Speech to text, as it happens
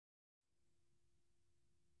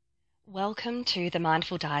Welcome to the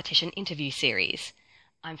Mindful Dietitian interview series.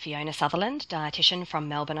 I'm Fiona Sutherland, dietitian from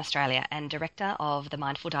Melbourne, Australia, and director of the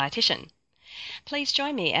Mindful Dietitian. Please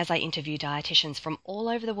join me as I interview dietitians from all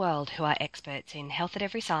over the world who are experts in health at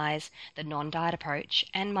every size, the non-diet approach,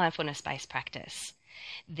 and mindfulness-based practice.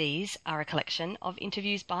 These are a collection of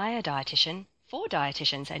interviews by a dietitian for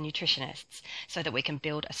dietitians and nutritionists so that we can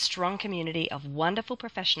build a strong community of wonderful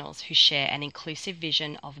professionals who share an inclusive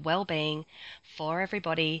vision of well-being for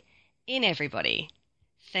everybody, in everybody.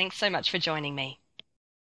 Thanks so much for joining me.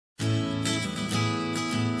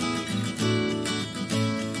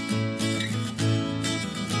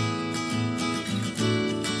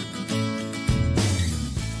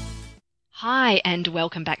 Hi, and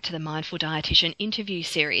welcome back to the Mindful Dietitian interview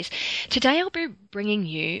series. Today I'll be bringing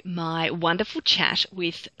you my wonderful chat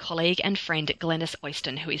with colleague and friend Glenys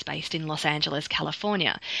Oyston, who is based in Los Angeles,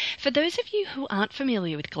 California. For those of you who aren't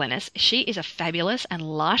familiar with Glenys, she is a fabulous and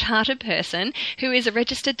light-hearted person who is a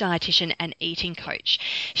registered dietitian and eating coach.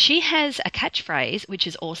 She has a catchphrase, which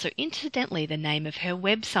is also incidentally the name of her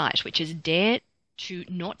website, which is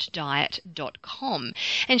darettonotdiet.com,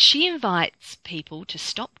 and she invites people to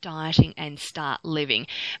stop dieting and start living,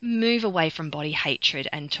 move away from body hatred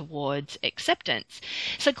and towards acceptance.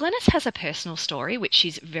 So Glenys has a personal story which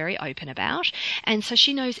she's very open about, and so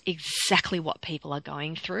she knows exactly what people are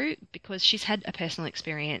going through because she's had a personal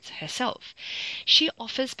experience herself. She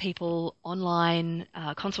offers people online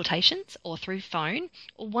consultations or through phone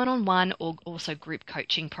or one-on-one or also group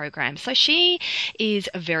coaching programs. So she is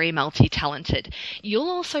very multi-talented. You'll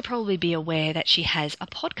also probably be aware that she has a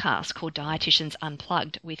podcast called Dietitians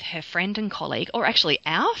Unplugged with her friend and colleague, or actually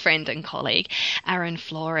our friend and colleague, Aaron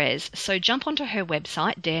Flores. So jump onto her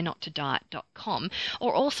website, daretnotdiet.com,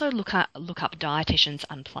 or also look up Dietitians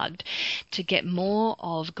Unplugged to get more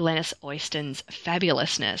of Glenys Oyston's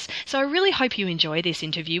fabulousness. So I really hope you enjoy this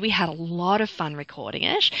interview. We had a lot of fun recording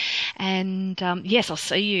it. And yes, I'll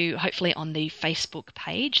see you hopefully on the Facebook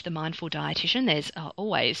page, The Mindful Dietitian. There's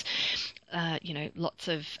always lots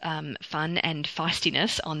of fun and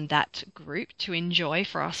feistiness on that group to enjoy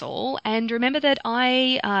for us all. And remember that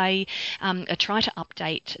I try to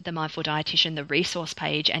update the Mindful Dietitian, the resource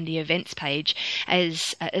page and the events page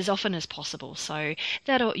as often as possible. So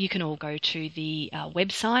that you can all go to the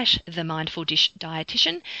website,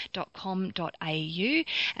 themindfuldietitian.com.au,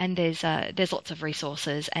 and there's lots of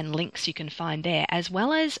resources and links you can find there, as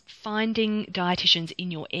well as finding dietitians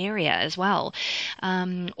in your area as well,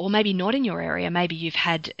 or maybe not in your area. Maybe you've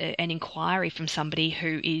had an inquiry from somebody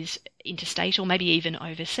who is interstate or maybe even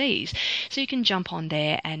overseas. So you can jump on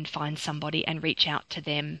there and find somebody and reach out to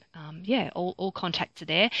them. All contacts are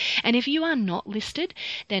there. And if you are not listed,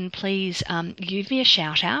 then please give me a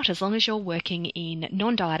shout out. As long as you're working in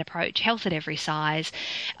non-diet approach, health at every size,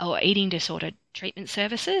 or eating disorder treatment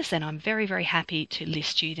services, then I'm very, very happy to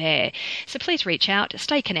list you there. So please reach out,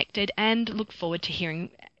 stay connected, and look forward to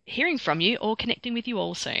hearing from you or connecting with you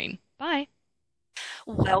all soon. Bye.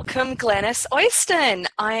 Welcome, Glenys Oyston.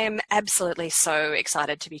 I am absolutely so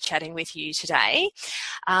excited to be chatting with you today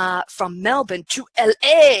from Melbourne to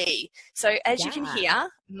LA. So as you can hear,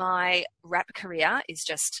 my rap career is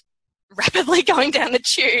just rapidly going down the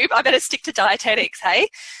tube. I better stick to dietetics, hey?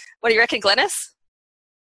 What do you reckon, Glenys?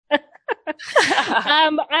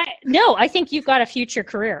 No, I think you've got a future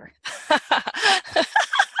career.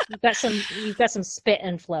 You've got some spit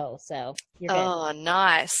and flow, so you're good. Oh,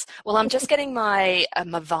 nice. Well, I'm just getting my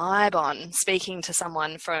vibe on speaking to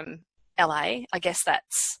someone from LA. I guess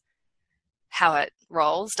that's how it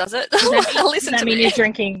rolls, does it? Does that mean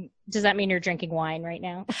you're drinking wine right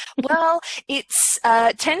now? Well, it's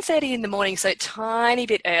 10:30 in the morning, so a tiny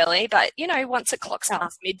bit early. But once it clocks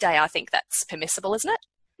past midday, I think that's permissible, isn't it?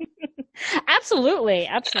 Absolutely.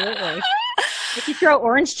 If you throw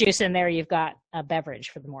orange juice in there, you've got a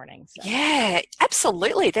beverage for the morning. So. Yeah,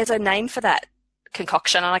 absolutely. There's a name for that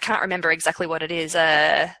concoction, and I can't remember exactly what it is.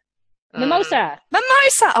 Mimosa. Mimosa.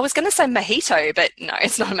 I was going to say mojito, but no,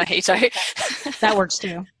 it's not a mojito. That works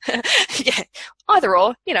too. Yeah, either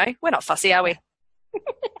or. We're not fussy, are we?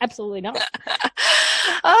 Absolutely not.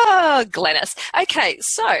 Oh, Glenys. Okay,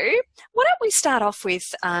 so why don't we start off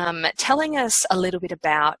with telling us a little bit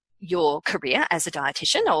about your career as a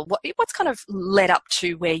dietitian, or what's kind of led up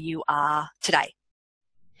to where you are today?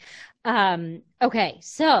 Okay,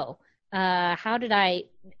 so how did I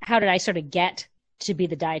sort of get to be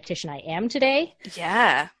the dietitian I am today?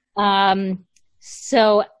 Yeah.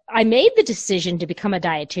 So I made the decision to become a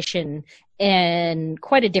dietitian in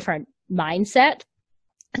quite a different mindset.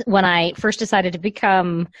 When I first decided to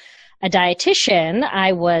become a dietitian,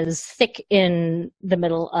 I was thick in the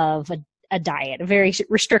middle of a diet, a very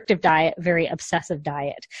restrictive diet, very obsessive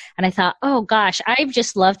diet. And I thought, oh gosh, I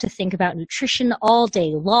just love to think about nutrition all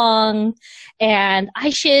day long, and I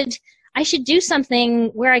should do something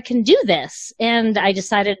where I can do this. And I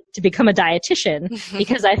decided to become a dietitian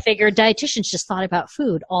because I figured dietitians just thought about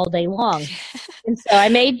food all day long. And so I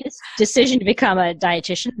made this decision to become a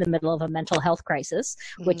dietitian in the middle of a mental health crisis,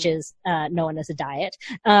 which is known as a diet.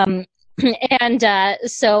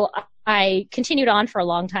 So I continued on for a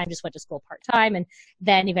long time, just went to school part-time, and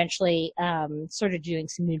then eventually started doing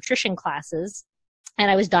some nutrition classes. And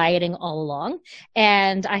I was dieting all along.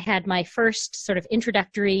 And I had my first sort of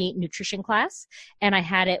introductory nutrition class, and I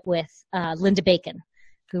had it with Linda Bacon,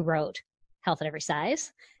 who wrote Health at Every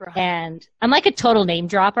Size. Right. And I'm like a total name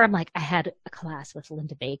dropper. I'm like, I had a class with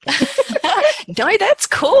Linda Bacon. No, that's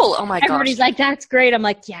cool. Oh my gosh. Everybody's like, that's great. I'm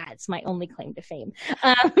like, yeah, it's my only claim to fame.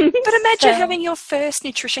 But imagine having your first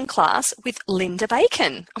nutrition class with Linda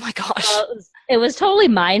Bacon. Oh my gosh. It was totally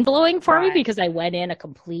mind-blowing for me because I went in a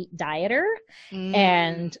complete dieter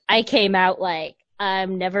and I came out like,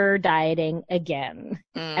 I'm never dieting again,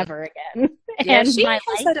 ever again. Yeah, and she has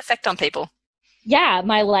that effect on people. Yeah,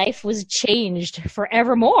 my life was changed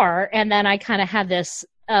forevermore. And then I kind of had this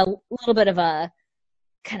little bit of a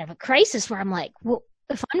kind of a crisis where I'm like, well,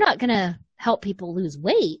 if I'm not going to help people lose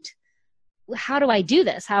weight, how do I do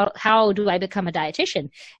this? How do I become a dietitian?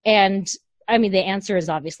 And I mean, the answer is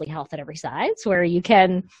obviously Health at Every Size, where you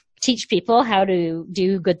can teach people how to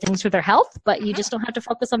do good things for their health, but you just don't have to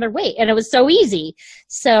focus on their weight. And it was so easy.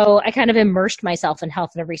 So I kind of immersed myself in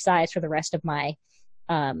Health at Every Size for the rest of my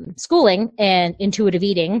schooling and intuitive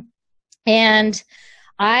eating. And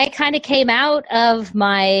I kind of came out of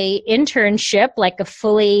my internship like a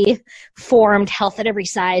fully formed Health at Every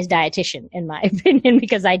Size dietitian, in my opinion,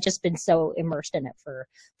 because I'd just been so immersed in it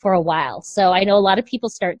for a while. So I know a lot of people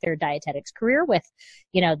start their dietetics career with,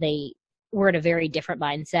 they were in a very different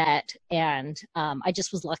mindset. And I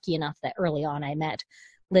just was lucky enough that early on I met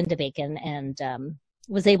Linda Bacon and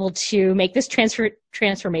was able to make this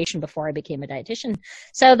transformation before I became a dietitian.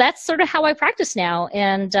 So that's sort of how I practice now.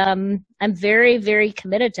 And I'm very, very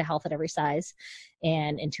committed to Health at Every Size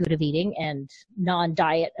and intuitive eating and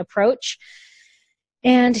non-diet approach.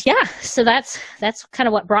 And yeah, so that's kind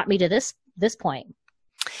of what brought me to this point.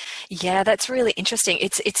 Yeah, that's really interesting.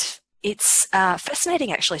 It's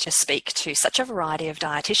fascinating actually to speak to such a variety of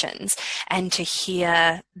dietitians and to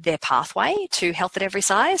hear their pathway to Health at Every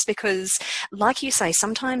Size, because like you say,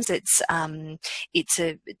 sometimes it's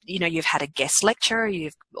you've had a guest lecture,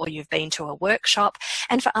 you've been to a workshop,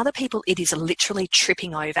 and for other people it is literally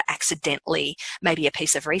tripping over accidentally maybe a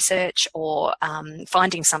piece of research or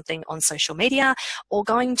finding something on social media or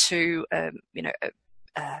going to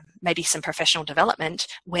maybe some professional development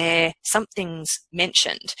where something's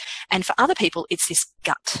mentioned. And for other people, it's this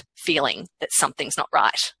gut feeling that something's not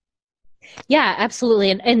right. Yeah,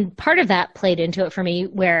 absolutely. And part of that played into it for me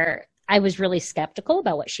where I was really skeptical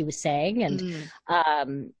about what she was saying. And,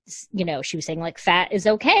 she was saying like fat is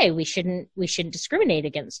okay. We shouldn't discriminate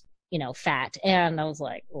against, fat. And I was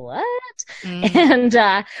like, what? And,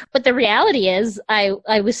 but the reality is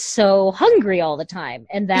I was so hungry all the time,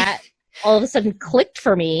 and that all of a sudden clicked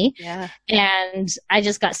for me. Yeah. And I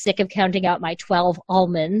just got sick of counting out my 12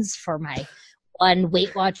 almonds for my one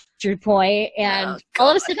Weight Watcher point. And all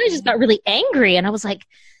of a sudden I just got really angry, and I was like,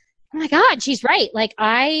 oh my God, she's right. Like,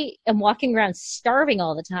 I am walking around starving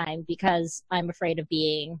all the time because I'm afraid of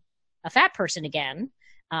being a fat person again.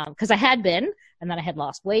 Cause I had been, and then I had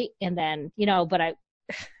lost weight, and then, but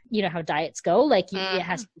how diets go, like it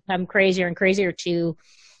has to become crazier and crazier to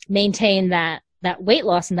maintain that weight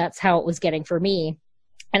loss. And that's how it was getting for me.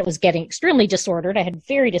 And it was getting extremely disordered. I had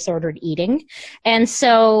very disordered eating. And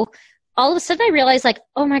so all of a sudden I realized like,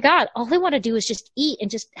 oh my God, all I want to do is just eat and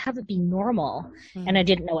just have it be normal. And I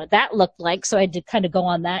didn't know what that looked like. So I had to kind of go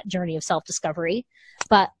on that journey of self-discovery.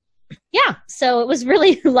 But yeah, so it was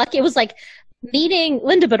really lucky. It was like meeting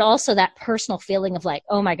Linda, but also that personal feeling of like,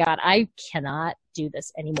 oh my God, I cannot do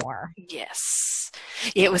this anymore. Yes.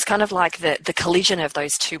 Yeah, it was kind of like the collision of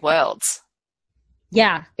those two worlds.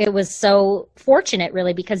 Yeah, it was so fortunate,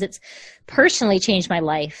 really, because it's personally changed my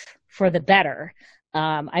life for the better.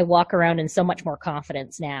 I walk around in so much more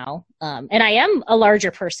confidence now. And I am a larger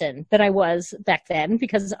person than I was back then,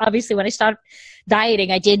 because obviously when I stopped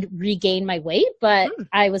dieting, I did regain my weight, but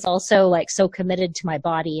I was also like so committed to my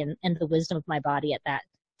body and the wisdom of my body at that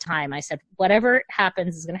time. I said, whatever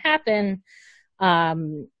happens is going to happen.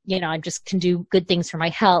 I just can do good things for my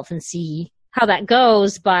health and see how that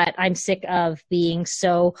goes, but I'm sick of being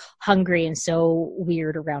so hungry and so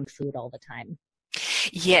weird around food all the time.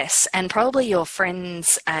 Yes, and probably your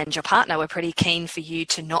friends and your partner were pretty keen for you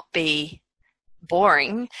to not be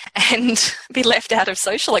boring and be left out of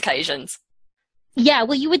social occasions. Yeah,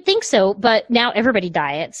 well, you would think so, but now everybody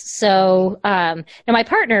diets. So now my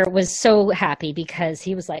partner was so happy because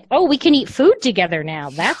he was like, "Oh, we can eat food together now.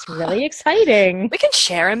 That's really exciting. We can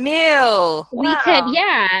share a meal. We can,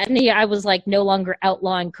 yeah." And I was like, no longer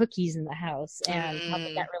outlawing cookies in the house, and not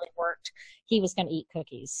that really worked. He was going to eat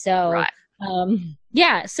cookies, so right.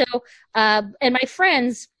 yeah. So and my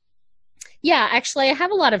friends. Yeah, actually, I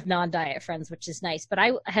have a lot of non-diet friends, which is nice, but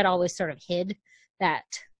I had always sort of hid that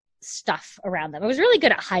stuff around them. I was really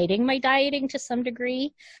good at hiding my dieting to some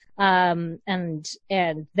degree, and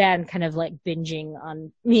then kind of like binging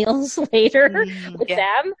on meals later with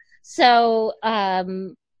them. So,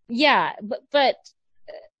 yeah, but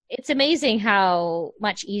it's amazing how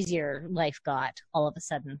much easier life got all of a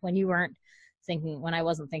sudden when I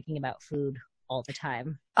wasn't thinking about food all the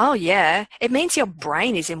time. Oh, yeah. It means your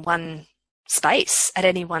brain is in one space at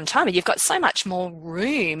any one time, and you've got so much more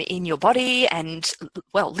room in your body, and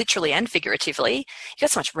well, literally and figuratively, you've got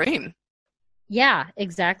so much room. Yeah,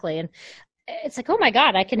 exactly. And it's like, oh my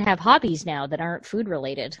God, I can have hobbies now that aren't food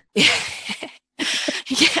related. Yeah.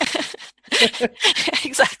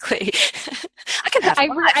 Exactly. I can have I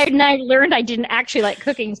learned I didn't actually like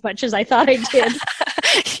cooking as much as I thought I did.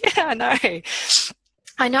 Yeah,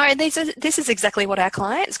 I know, and this is exactly what our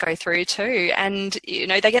clients go through too. And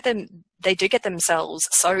they do get themselves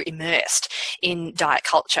so immersed in diet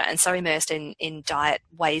culture and so immersed in diet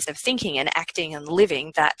ways of thinking and acting and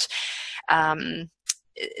living that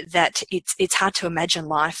that it's hard to imagine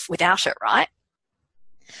life without it, right?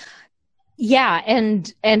 Yeah,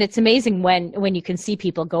 and it's amazing when you can see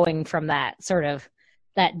people going from that sort of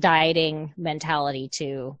that dieting mentality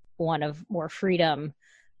to one of more freedom.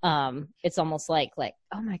 It's almost like,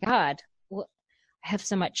 oh my God, I have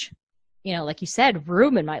so much, like you said,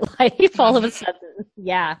 room in my life all of a sudden.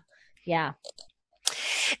 Yeah.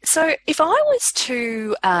 So if I was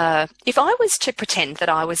to pretend that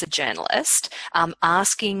I was a journalist,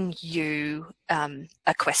 asking you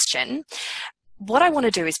a question, what I want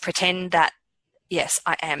to do is pretend that, yes,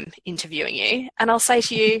 I am interviewing you, and I'll say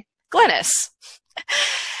to you, Glenys,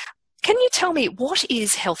 can you tell me what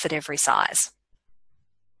is health at every size?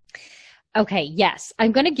 Okay, yes.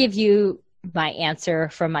 I'm going to give you my answer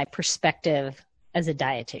from my perspective as a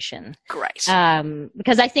dietitian. Great.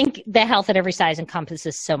 Because I think the health at every size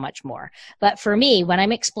encompasses so much more. But for me, when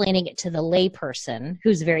I'm explaining it to the layperson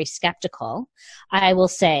who's very skeptical, I will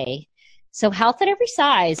say, so health at every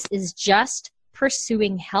size is just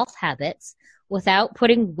pursuing health habits without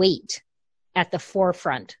putting weight at the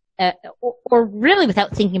forefront. Or really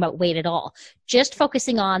without thinking about weight at all. Just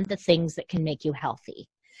focusing on the things that can make you healthy.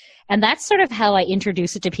 And that's sort of how I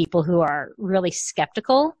introduce it to people who are really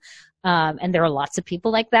skeptical. And there are lots of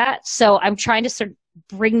people like that. So I'm trying to sort of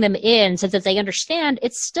bring them in so that they understand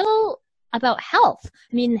it's still about health.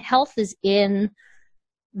 I mean, health is in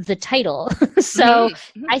the title. So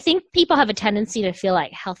I think people have a tendency to feel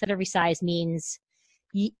like health at every size means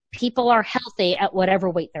people are healthy at whatever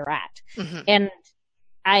weight they're at. And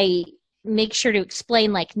I make sure to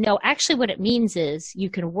explain, like, no, actually what it means is you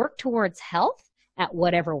can work towards health at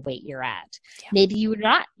whatever weight you're at. Yeah. Maybe you're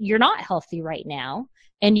not healthy right now,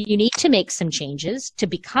 and you need to make some changes to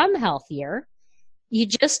become healthier. You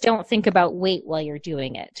just don't think about weight while you're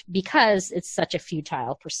doing it because it's such a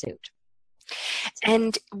futile pursuit.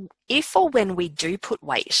 And if or when we do put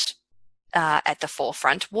weight at the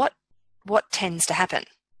forefront, what tends to happen?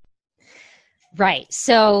 Right.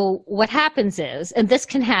 So what happens is, and this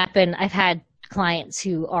can happen, I've had clients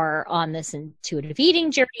who are on this intuitive eating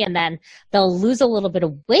journey, and then they'll lose a little bit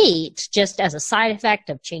of weight just as a side effect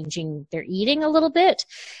of changing their eating a little bit.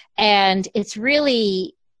 And it's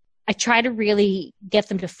really, I try to really get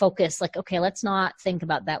them to focus, like, okay, let's not think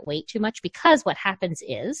about that weight too much, because what happens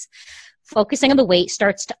is focusing on the weight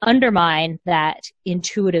starts to undermine that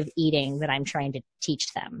intuitive eating that I'm trying to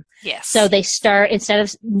teach them. Yes. So they start, instead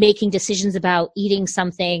of making decisions about eating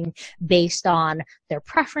something based on their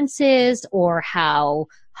preferences or how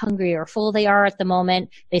hungry or full they are at the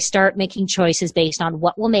moment, they start making choices based on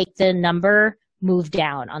what will make the number move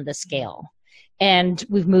down on the scale. And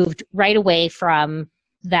we've moved right away from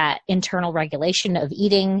that internal regulation of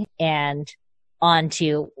eating and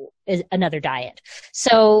onto another diet.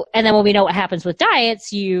 So, and then when we know what happens with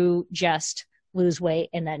diets, you just lose weight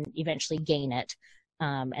and then eventually gain it.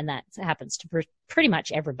 And that happens to pretty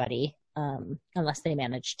much everybody, unless they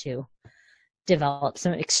manage to develop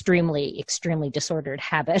some extremely, extremely disordered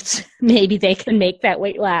habits. Maybe they can make that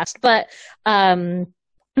weight last. But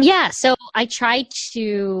yeah, so I try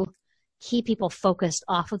to keep people focused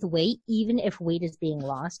off of the weight, even if weight is being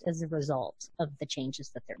lost as a result of the changes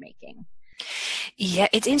that they're making. Yeah,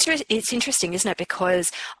 it's interesting, isn't it?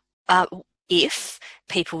 Because if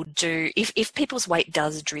people's weight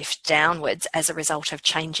does drift downwards as a result of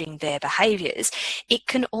changing their behaviours, it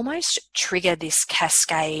can almost trigger this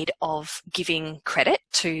cascade of giving credit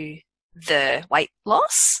to the weight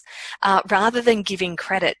loss rather than giving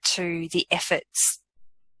credit to the efforts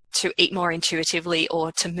to eat more intuitively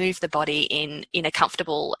or to move the body in a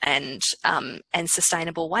comfortable and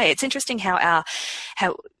sustainable way. It's interesting how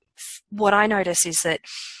what I notice is that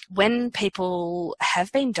when people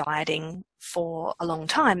have been dieting for a long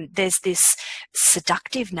time, there's this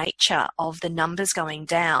seductive nature of the numbers going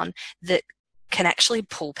down that can actually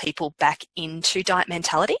pull people back into diet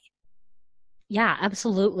mentality. Yeah,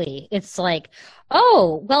 absolutely. It's like,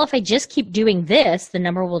 oh, well, if I just keep doing this, the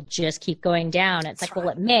number will just keep going down. It's like, well,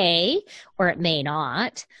 it may or it may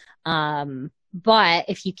not. But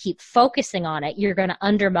if you keep focusing on it, you're going to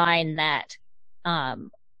undermine that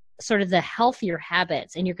sort of the healthier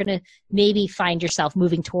habits, and you're going to maybe find yourself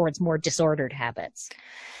moving towards more disordered habits.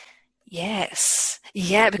 Yes.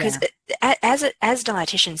 Yeah, because as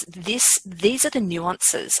dietitians, these are the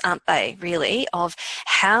nuances, aren't they, really, of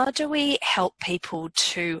how do we help people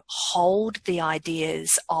to hold the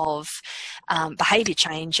ideas of behaviour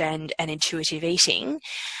change and intuitive eating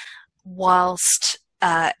whilst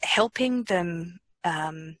helping them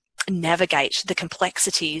navigate the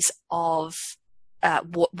complexities of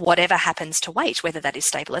whatever happens to weight, whether that is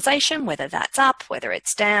stabilization, whether that's up, whether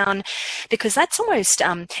it's down, because that's almost,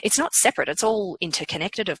 it's not separate, it's all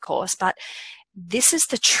interconnected, of course, but this is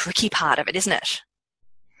the tricky part of it, isn't it?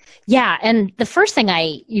 Yeah, and the first thing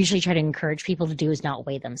I usually try to encourage people to do is not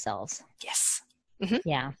weigh themselves. Yes. Mm-hmm.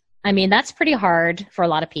 Yeah. I mean, that's pretty hard for a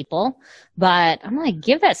lot of people, but I'm like,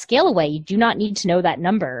 give that scale away. You do not need to know that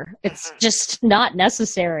number. It's just not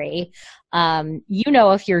necessary.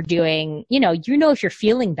 If you're doing, if you're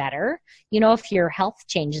feeling better, if your health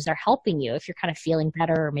changes are helping you, if you're kind of feeling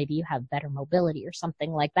better, or maybe you have better mobility or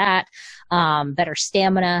something like that, better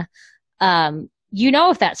stamina,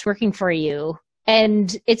 if that's working for you.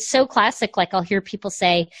 And it's so classic. Like I'll hear people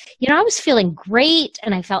say, I was feeling great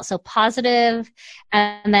and I felt so positive.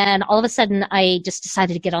 And then all of a sudden I just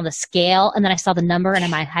decided to get on the scale, and then I saw the number and I'm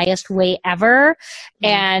my highest weight ever. Mm.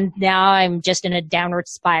 And now I'm just in a downward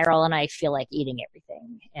spiral and I feel like eating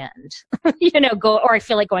everything and, or I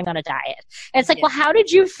feel like going on a diet. And it's like, well, how did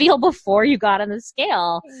you feel before you got on the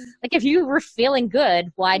scale? Like if you were feeling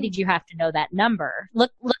good, why did you have to know that number?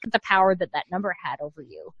 Look at the power that number had over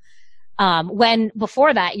you. When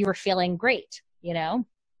before that you were feeling great,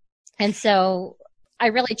 And so I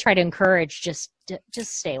really try to encourage just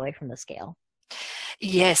stay away from the scale.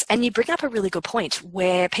 Yes. And you bring up a really good point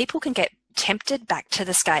where people can get tempted back to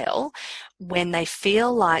the scale when they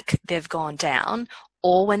feel like they've gone down,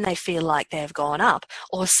 or when they feel like they've gone up,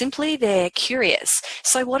 or simply they're curious.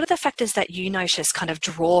 So what are the factors that you notice kind of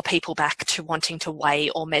draw people back to wanting to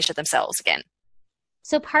weigh or measure themselves again?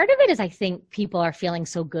 So part of it is I think people are feeling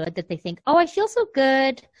so good that they think, oh, I feel so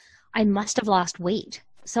good, I must have lost weight.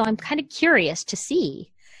 So I'm kind of curious to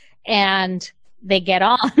see. And they get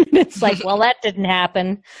on. It's like, well, that didn't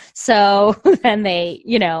happen. So then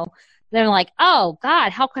they're like, oh,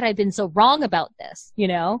 God, how could I have been so wrong about this?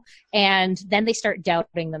 And then they start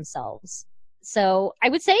doubting themselves. So I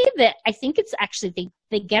would say that I think it's actually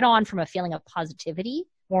they get on from a feeling of positivity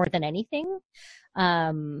more than anything.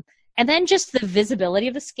 And then just the visibility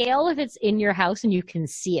of the scale, if it's in your house and you can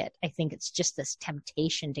see it, I think it's just this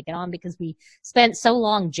temptation to get on because we spent so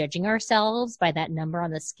long judging ourselves by that number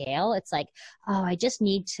on the scale. It's like, oh, I just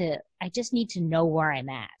need to know where I'm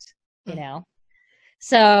at,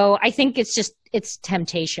 So I think it's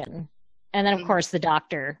temptation. And then of course the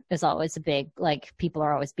doctor is always a big, like people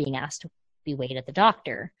are always being asked to be weighed at the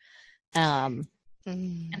doctor. And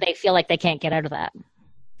they feel like they can't get out of that.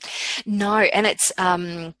 No, and it's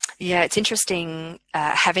it's interesting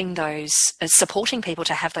having those supporting people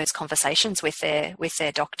to have those conversations with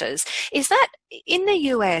their doctors. Is that in the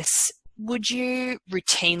US? Do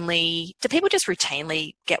people just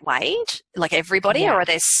routinely get weighed, like everybody, or are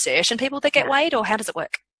there certain people that get weighed, or how does it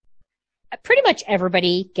work? Pretty much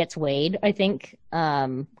everybody gets weighed, I think,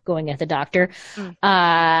 going at the doctor.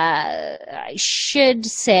 I should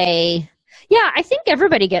say. Yeah, I think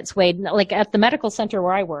everybody gets weighed. Like at the medical center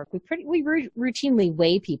where I work, we routinely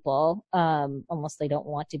weigh people, unless they don't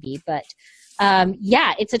want to be. But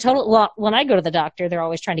it's a total. Well, when I go to the doctor, they're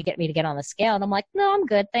always trying to get me to get on the scale, and I'm like, no, I'm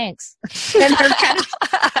good, thanks. And they're kind of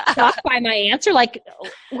shocked by my answer, like,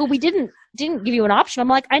 well, we didn't didn't give you an option. I'm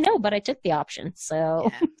like, I know, but I took the option,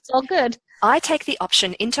 so it's all good. I take the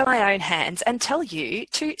option into my own hands and tell you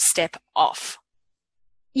to step off.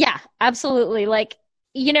 Yeah, absolutely. Like,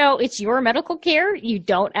 it's your medical care. You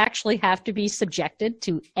don't actually have to be subjected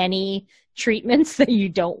to any treatments that you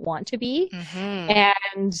don't want to be.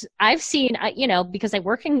 And I've seen, because I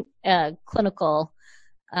work in clinical,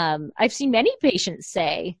 I've seen many patients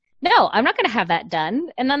say, no, I'm not going to have that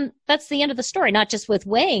done. And then that's the end of the story, not just with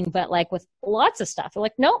weighing, but like with lots of stuff. They're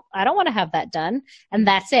like, no, I don't want to have that done. And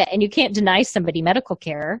that's it. And you can't deny somebody medical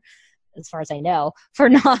care, as far as I know, for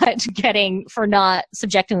not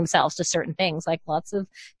subjecting themselves to certain things. Like lots of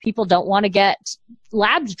people don't want to get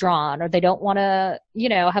labs drawn, or they don't want to,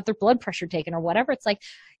 have their blood pressure taken or whatever. It's like,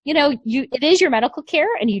 it is your medical care,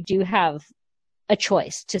 and you do have a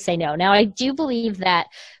choice to say no. Now, I do believe that,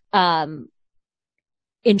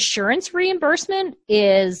 insurance reimbursement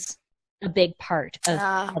is a big part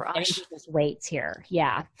of people's weights here.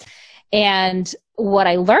 Yeah. And what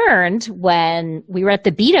I learned when we were at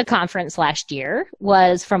the BETA conference last year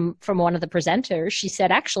was from one of the presenters. She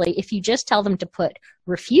said, actually, if you just tell them to put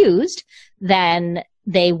refused, then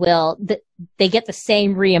they get the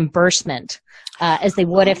same reimbursement as they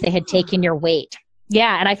would if they had taken your weight.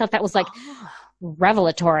 Yeah. And I thought that was like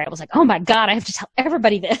revelatory. I was like, oh my God, I have to tell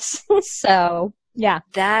everybody this. So yeah.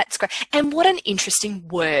 That's great. And what an interesting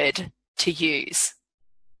word to use.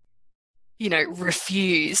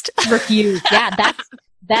 Refused. Refused. Yeah,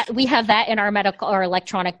 that we have that in our medical or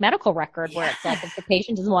electronic medical record, where it's like if the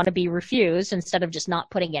patient doesn't want to be refused, instead of just not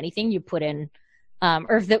putting anything, you put in,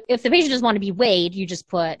 or if the patient doesn't want to be weighed, you just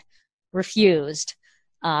put refused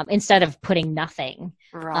instead of putting nothing.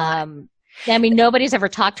 Right. I mean, nobody's ever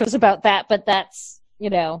talked to us about that, but that's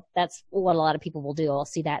what a lot of people will do. I'll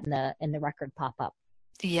see that in the record pop up.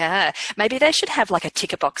 Yeah, maybe they should have like a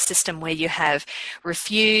ticker box system where you have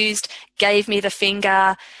refused, gave me the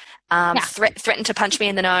finger, threatened to punch me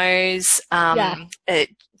in the nose,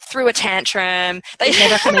 threw a tantrum.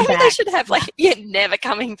 Never coming back. They should have never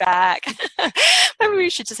coming back. Maybe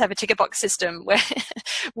we should just have a ticker box system where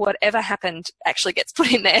whatever happened actually gets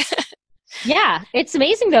put in there. Yeah, it's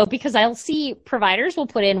amazing though, because I'll see providers will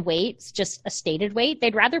put in weights, just a stated weight.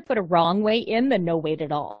 They'd rather put a wrong weight in than no weight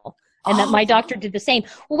at all. And that my doctor did the same.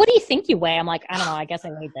 Well, what do you think you weigh? I'm like, I don't know. I guess I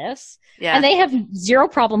weigh this. Yeah. And they have zero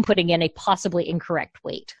problem putting in a possibly incorrect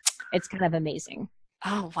weight. It's kind of amazing.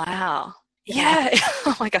 Oh, wow. Yeah.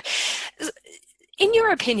 Oh, my God. In your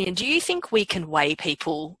opinion, do you think we can weigh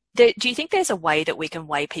people? Do you think there's a way that we can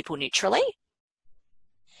weigh people neutrally?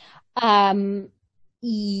 I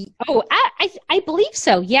believe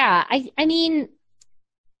so. Yeah. I mean,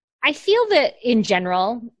 I feel that in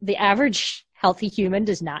general, the average healthy human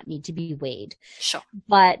does not need to be weighed. Sure.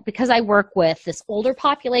 But because I work with this older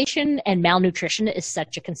population and malnutrition is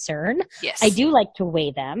such a concern, yes, I do like to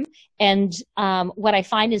weigh them. And what I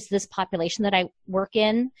find is this population that I work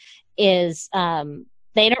in is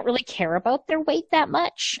they don't really care about their weight that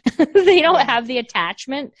much. They don't have the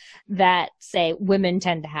attachment that, say, women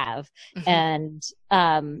tend to have. And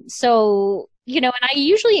so, and I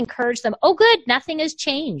usually encourage them, oh, good, nothing has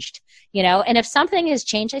changed, and if something has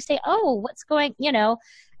changed, I say, oh, what's going,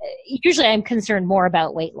 usually I'm concerned more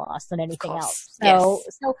about weight loss than anything else. So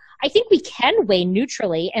I think we can weigh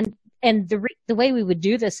neutrally. And the way we would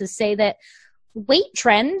do this is say that weight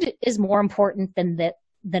trend is more important than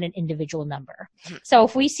an individual number. So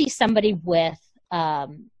if we see somebody with,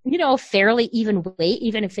 fairly even weight,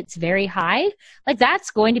 even if it's very high, like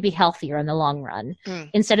that's going to be healthier in the long run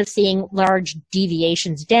instead of seeing large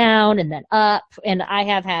deviations down and then up. And I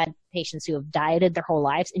have had patients who have dieted their whole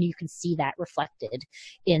lives, and you can see that reflected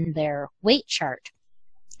in their weight chart.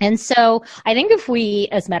 And so I think if we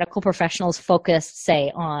as medical professionals focus,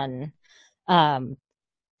 say, on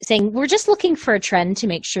saying we're just looking for a trend to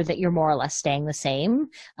make sure that you're more or less staying the same,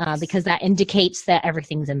 because that indicates that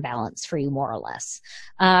everything's in balance for you, more or less.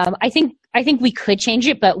 I think we could change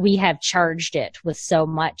it, but we have charged it with so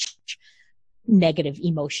much negative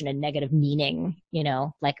emotion and negative meaning,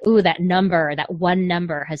 like, ooh, that one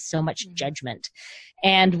number has so much judgment.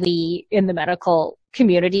 And we, in the medical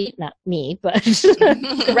community, not me, but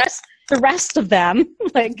the rest of them,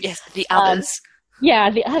 like, yes, the others.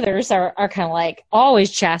 The others are kind of like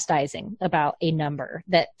always chastising about a number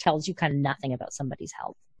that tells you kind of nothing about somebody's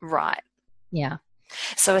health. Right. Yeah.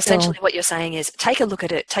 So essentially what you're saying is take a look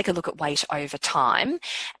at weight over time,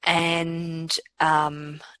 and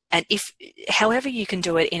if however you can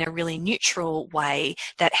do it in a really neutral way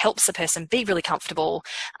that helps the person be really comfortable,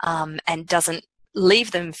 and doesn't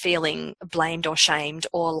leave them feeling blamed or shamed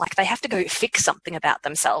or like they have to go fix something about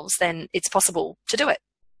themselves, then it's possible to do it.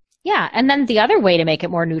 Yeah. And then the other way to make it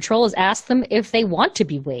more neutral is ask them if they want to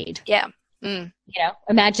be weighed. Yeah.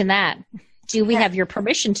 Imagine that. Do we have your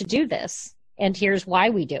permission to do this? And here's why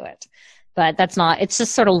we do it. But that's not, it's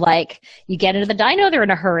just sort of like you get into I know they're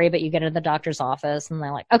in a hurry, but you get into the doctor's office and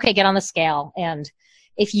they're like, okay, get on the scale. And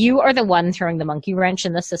if you are the one throwing the monkey wrench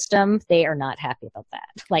in the system, they are not happy about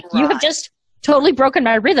that. Like, you have just totally broken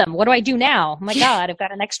my rhythm. What do I do now? Oh my God, I've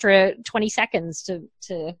got an extra 20 seconds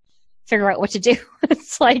to figure out what to do.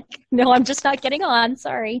 It's like, no, I'm just not getting on.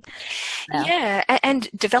 Sorry. No. Yeah. And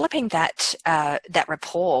developing that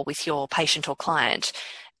rapport with your patient or client,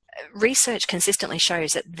 research consistently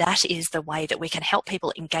shows that is the way that we can help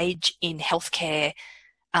people engage in healthcare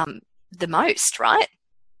the most, right?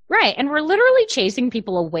 Right. And we're literally chasing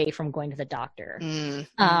people away from going to the doctor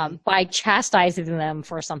by chastising them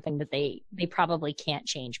for something that they probably can't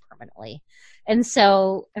change permanently. And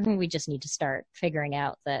so I think we just need to start figuring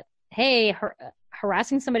out that, hey,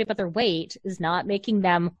 harassing somebody about their weight is not making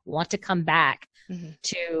them want to come back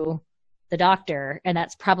to the doctor, and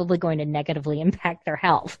that's probably going to negatively impact their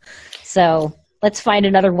health. So let's find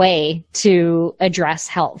another way to address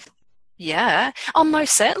health. Yeah. Oh,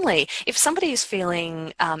 most certainly. If somebody is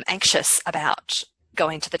feeling anxious about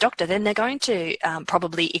going to the doctor, then they're going to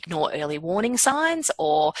probably ignore early warning signs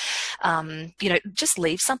or, just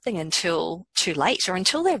leave something until too late or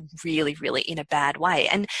until they're really, really in a bad way.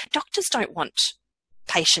 And doctors don't want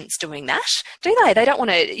patients doing that, do they? They don't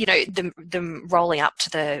want to, them rolling up to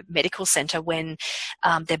the medical centre when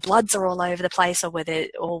their bloods are all over the place or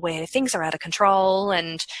where things are out of control,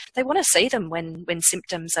 and they want to see them when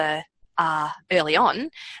symptoms are early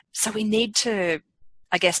on. So we need to,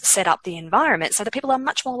 I guess, set up the environment so that people are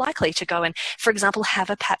much more likely to go and, for example, have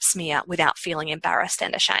a pap smear without feeling embarrassed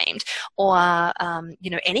and ashamed, or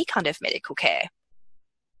any kind of medical care.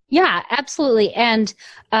 Yeah, absolutely. And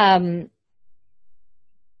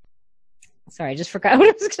sorry, I just forgot what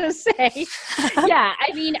I was going to say. Yeah,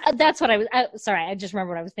 I mean, that's what I was, sorry, I just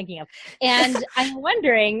remember what I was thinking of. And I'm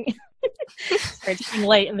wondering, sorry, it's getting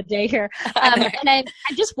late in the day here. And I'm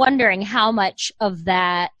just wondering how much of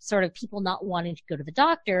that sort of people not wanting to go to the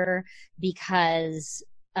doctor because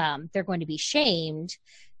they're going to be shamed,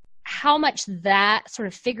 how much that sort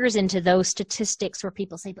of figures into those statistics where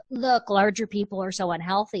people say, but look, larger people are so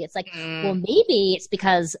unhealthy. It's like, well, maybe it's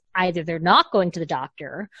because either they're not going to the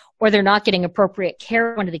doctor or they're not getting appropriate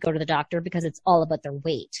care when they go to the doctor because it's all about their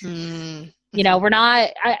weight. We're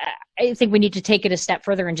not, I think we need to take it a step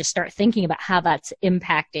further and just start thinking about how that's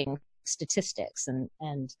impacting statistics and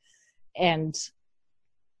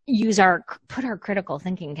put our critical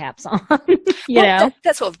thinking caps on.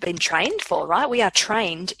 That's what we've been trained for, right? We are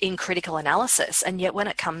trained in critical analysis, and yet when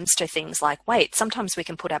it comes to things like weight, sometimes we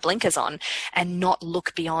can put our blinkers on and not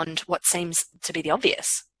look beyond what seems to be the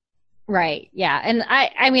obvious. Right. Yeah. And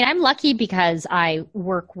I mean, I'm lucky because I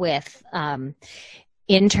work with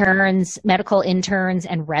interns, medical interns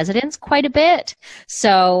and residents quite a bit.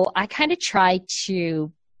 So I kind of try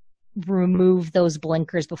to remove those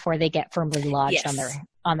blinkers before they get firmly lodged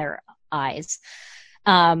on their eyes.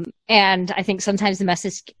 And I think sometimes the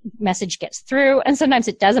message gets through and sometimes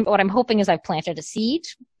it doesn't. But what I'm hoping is I've planted a seed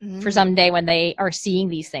for someday when they are seeing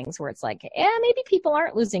these things where it's like, maybe people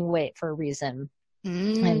aren't losing weight for a reason.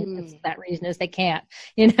 And that reason is they can't,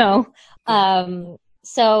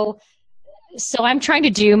 So I'm trying to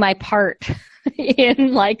do my part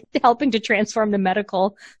in like helping to transform the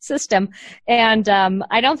medical system. And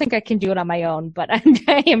I don't think I can do it on my own, but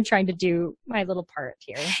I am trying to do my little part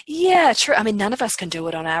here. Yeah, true. I mean, none of us can do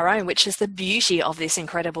it on our own, which is the beauty of this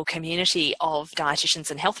incredible community of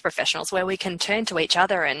dietitians and health professionals where we can turn to each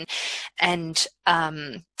other and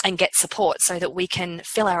get support so that we can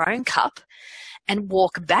fill our own cup and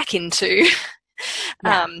walk back into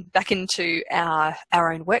our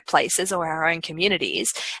own workplaces or our own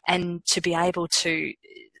communities, and to be able to,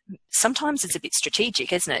 sometimes it's a bit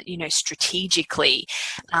strategic, isn't it? Strategically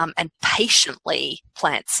and patiently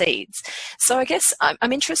plant seeds. So I guess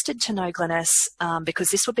I'm interested to know, Glenys, because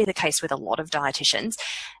this would be the case with a lot of dietitians.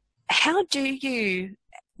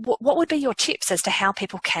 What would be your tips as to how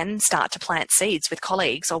people can start to plant seeds with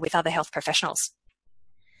colleagues or with other health professionals?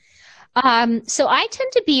 So I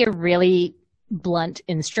tend to be a really blunt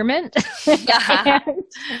instrument.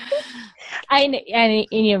 And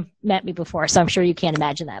you've met me before, so I'm sure you can't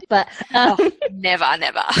imagine that. But never.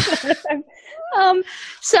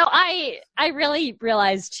 So I really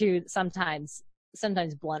realize too sometimes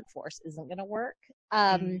blunt force isn't going to work.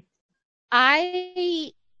 I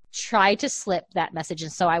try to slip that message,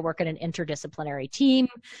 and so I work in an interdisciplinary team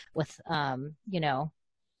with a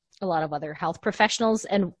lot of other health professionals,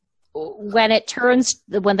 and when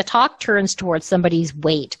the talk turns towards somebody's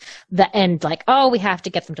weight, and like, oh, we have to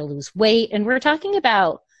get them to lose weight. And we're talking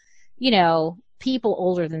about, people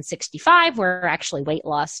older than 65, where actually weight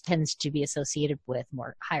loss tends to be associated with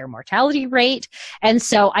higher mortality rate. And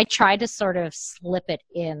so I try to sort of slip it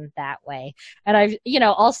in that way. And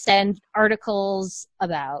I'll send articles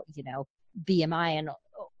about, BMI and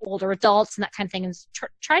older adults and that kind of thing, and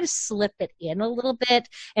try to slip it in a little bit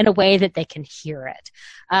in a way that they can hear it.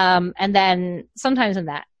 And then sometimes when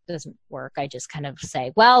that doesn't work, I just kind of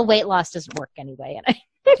say, well, weight loss doesn't work anyway.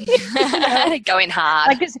 And going hard.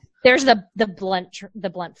 Like there's the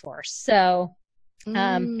blunt force. So, but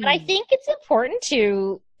I think it's important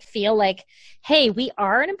to feel like, hey, we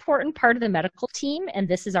are an important part of the medical team, and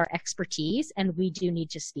this is our expertise, and we do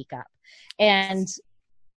need to speak up. And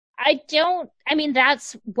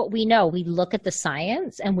that's what we know. We look at the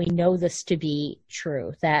science and we know this to be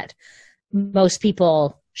true, that most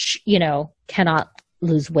people, cannot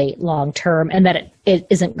lose weight long term, and that it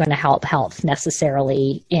isn't going to help health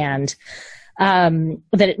necessarily, and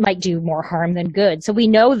that it might do more harm than good. So we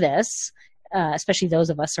know this, especially those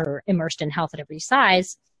of us who are immersed in health at every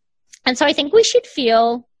size. And so I think we should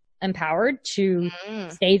feel empowered to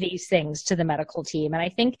say these things to the medical team. And I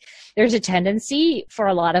think there's a tendency for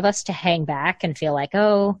a lot of us to hang back and feel like,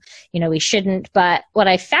 oh, we shouldn't. But what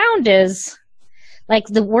I found is, like,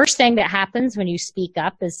 the worst thing that happens when you speak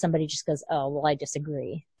up is somebody just goes, oh, well, I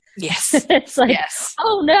disagree. Yes. It's like, yes.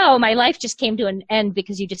 Oh no, my life just came to an end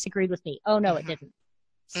because you disagreed with me. Oh no, it didn't.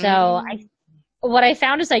 So what I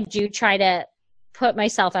found is I do try to put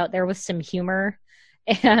myself out there with some humor,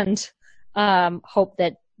 and hope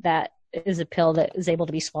that is a pill that is able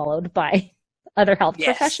to be swallowed by other health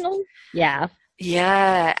professionals. Yeah.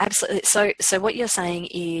 Yeah, absolutely. So what you're saying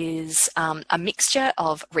is a mixture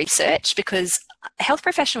of research, because health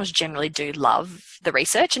professionals generally do love the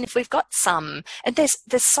research, and if we've got some, and there's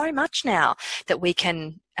so much now that we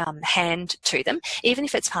can hand to them, even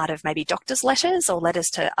if it's part of maybe doctors' letters or letters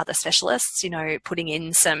to other specialists, putting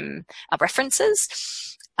in some references.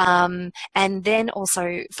 And then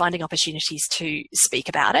also finding opportunities to speak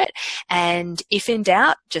about it, and if in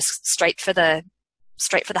doubt, just straight for the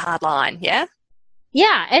hard line. Yeah.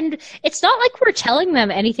 Yeah, and it's not like we're telling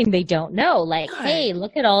them anything they don't know. Like, no. Hey,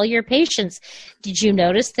 look at all your patients. Did you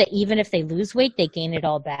notice that even if they lose weight, they gain it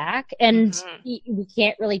all back? And we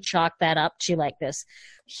can't really chalk that up to like this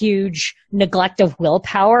huge neglect of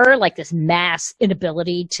willpower, like this mass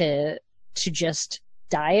inability to just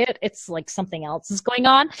diet. It's like something else is going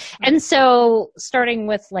on. And so starting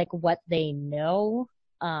with like what they know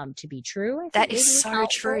to be true. That is so helpful.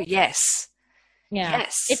 True. Yes. Yeah.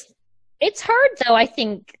 Yes. It's hard though. I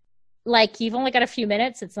think like you've only got a few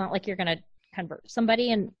minutes. It's not like you're going to convert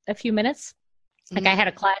somebody in a few minutes. Like I had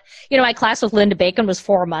a class, my class with Linda Bacon was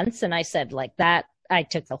 4 months, and I said like that, I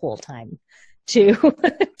took the whole time to,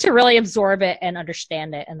 to really absorb it and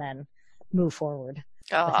understand it and then move forward.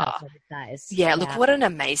 Yeah, look, what an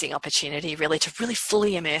amazing opportunity really to really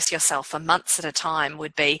fully immerse yourself for months at a time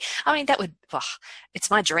would be. I mean,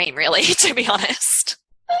 it's my dream really, to be honest.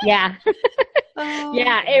 Yeah.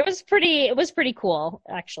 Yeah, it was pretty cool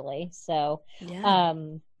actually. So,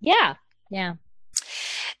 yeah.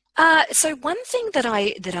 So one thing that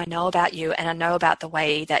I know about you, and I know about the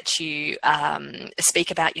way that you speak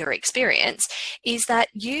about your experience, is that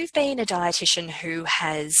you've been a dietitian who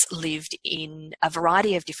has lived in a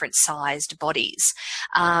variety of different sized bodies.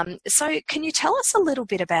 So can you tell us a little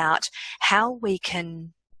bit about how we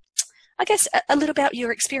can, I guess, a little about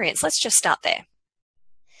your experience? Let's just start there.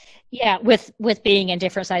 Yeah, with being in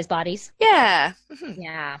different sized bodies. Yeah.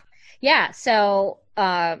 Yeah. So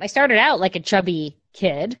I started out like a chubby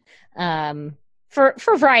kid for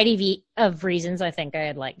a variety of reasons. I think I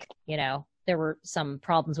had there were some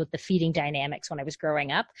problems with the feeding dynamics when I was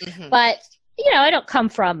growing up. But, I don't come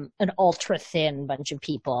from an ultra thin bunch of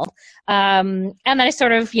people. And then I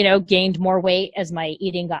sort of, gained more weight as my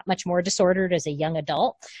eating got much more disordered as a young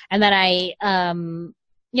adult. And then I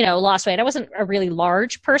lost weight. I wasn't a really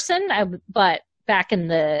large person, but back in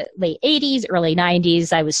the late 80s, early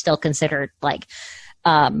 90s, I was still considered like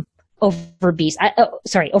overweight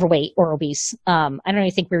or obese. I don't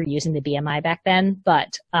even think we were using the BMI back then,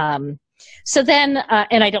 but so then,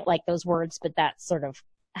 and I don't like those words, but that's sort of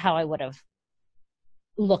how I would have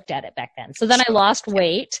looked at it back then. So then I lost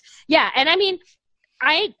weight. Yeah, and I mean,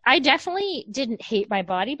 I definitely didn't hate my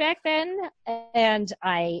body back then, and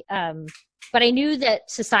but I knew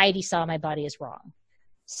that society saw my body as wrong.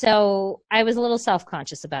 So I was a little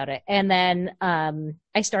self-conscious about it. And then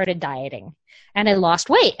I started dieting, and I lost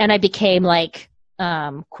weight, and I became like,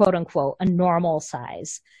 quote unquote, a normal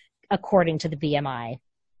size according to the BMI.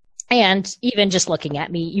 And even just looking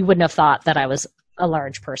at me, you wouldn't have thought that I was a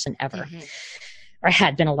large person ever, or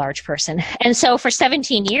had been a large person. And so for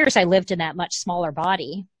 17 years, I lived in that much smaller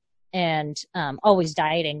body and always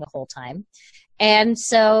dieting the whole time. And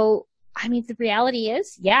so, I mean, the reality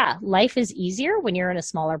is, yeah, life is easier when you're in a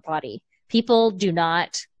smaller body. People do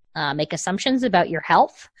not make assumptions about your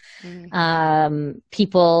health.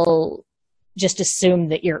 People just assume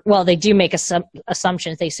that they do make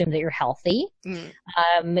assumptions. They assume that you're healthy.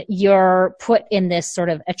 You're put in this sort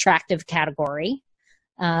of attractive category,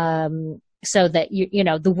 so that you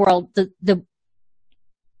know, the world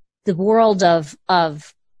of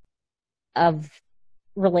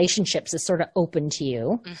relationships is sort of open to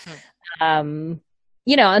you.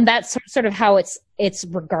 You know, and that's sort of how it's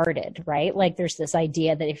regarded, right? Like there's this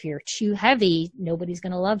idea that if you're too heavy, nobody's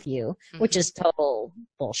going to love you, which is total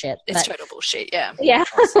bullshit. It's total bullshit. Yeah. Yeah.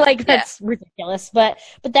 Like that's ridiculous. But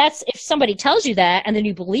that's, if somebody tells you that and then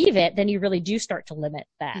you believe it, then you really do start to limit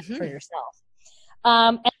that for yourself.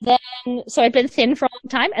 And then, so I've been thin for a long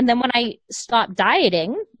time. And then when I stopped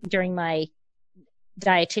dieting during my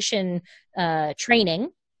dietitian training,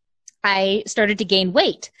 I started to gain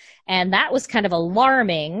weight. And that was kind of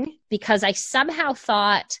alarming because I somehow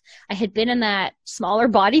thought I had been in that smaller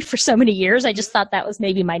body for so many years. I just thought that was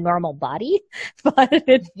maybe my normal body, but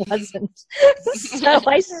it wasn't. So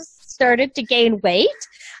I started to gain weight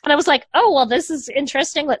and I was like, oh, well, this is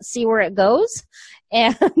interesting. Let's see where it goes.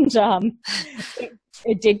 And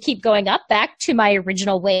it did keep going up back to my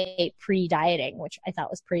original weight pre-dieting, which I thought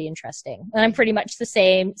was pretty interesting. And I'm pretty much the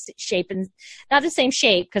same shape, and not the same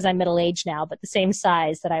shape because I'm middle-aged now, but the same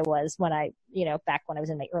size that I was when back when I was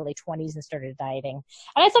in my early 20s and started dieting.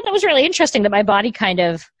 And I thought that was really interesting that my body kind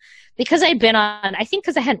of, because I'd been on, I think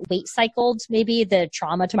because I hadn't weight cycled, maybe the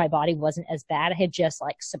trauma to my body wasn't as bad. I had just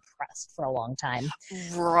like suppressed for a long time.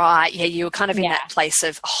 Right. Yeah. You were kind of in that place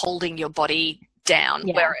of holding your body down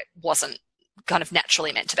where it wasn't kind of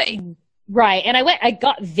naturally meant to be. Right. And I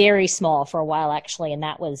got very small for a while actually. And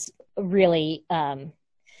that was really,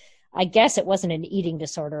 I guess it wasn't an eating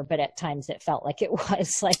disorder, but at times it felt like it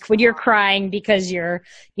was. Like when you're crying because you're,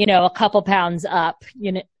 a couple pounds up,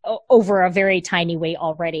 over a very tiny weight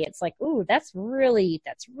already. It's like, ooh, that's really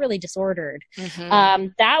disordered.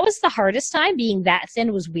 That was the hardest time. Being that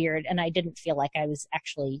thin was weird. And I didn't feel like I was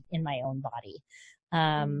actually in my own body.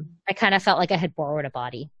 I kind of felt like I had borrowed a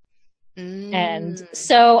body. And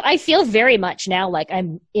so I feel very much now like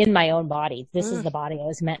I'm in my own body. This is the body I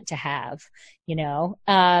was meant to have,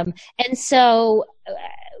 and so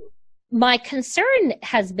my concern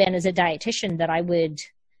has been as a dietitian that I would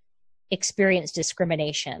experience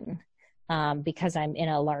discrimination because I'm in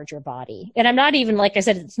a larger body. And I'm not even, like I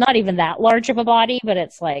said, it's not even that large of a body, but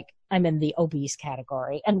it's like I'm in the obese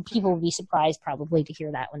category. And people will be surprised probably to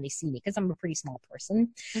hear that when they see me because I'm a pretty small person.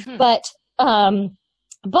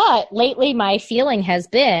 But lately my feeling has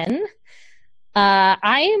been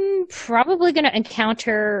I'm probably going to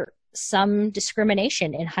encounter some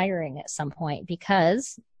discrimination in hiring at some point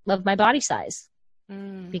because of my body size.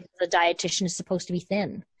 Because the dietitian is supposed to be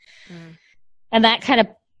thin. And that kind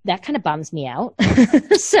of bums me out.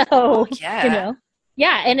 So, yeah.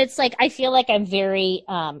 And it's like, I feel like I'm very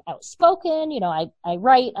outspoken. I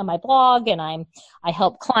write on my blog and I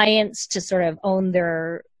help clients to sort of own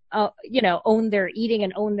their eating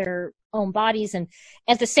and own their own bodies. And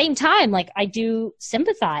at the same time, like I do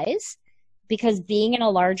sympathize because being in a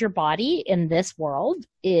larger body in this world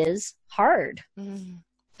is hard.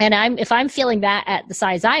 And if I'm feeling that at the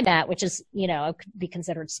size I'm at, which is, could be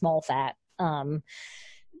considered small fat,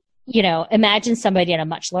 imagine somebody in a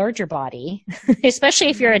much larger body, especially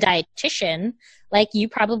if you're a dietitian, like you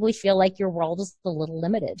probably feel like your world is a little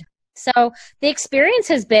limited. So the experience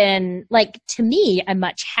has been like, to me, I'm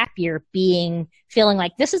much happier feeling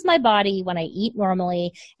like this is my body when I eat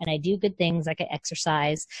normally and I do good things like I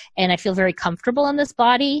exercise and I feel very comfortable in this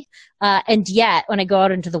body. And yet when I go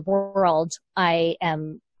out into the world, I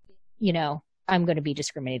am, I'm going to be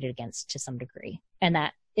discriminated against to some degree. And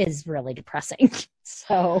that is really depressing.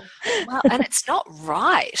 So, well, and it's not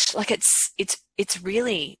right. Like it's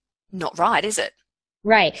really not right, is it?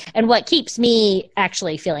 Right. And what keeps me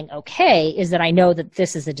actually feeling okay is that I know that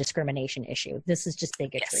this is a discrimination issue. This is just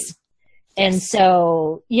bigotry. Yes. And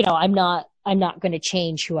so, I'm not going to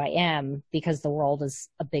change who I am because the world is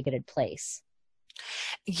a bigoted place.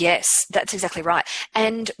 Yes, that's exactly right.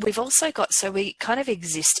 And we've also got, so we kind of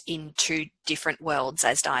exist in two different worlds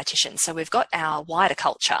as dietitians. So we've got our wider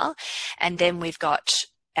culture and then we've got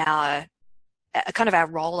our kind of our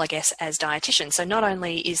role, I guess, as dietitians. So not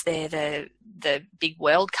only is there the big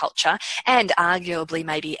world culture, and arguably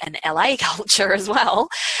maybe an LA culture as well.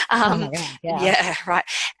 Oh my God, yeah. Yeah, right.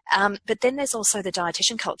 But then there's also the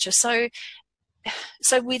dietitian culture. So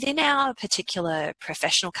within our particular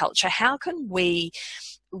professional culture, how can we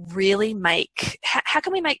really how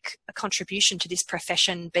can we make a contribution to this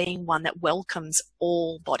profession being one that welcomes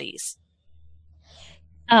all bodies?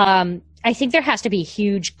 I think there has to be a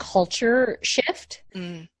huge culture shift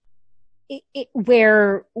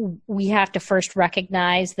where we have to first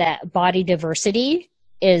recognize that body diversity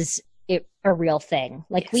is a real thing.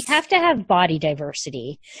 Like, yes, we have to have body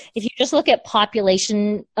diversity. If you just look at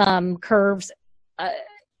population curves,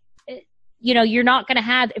 you're not going to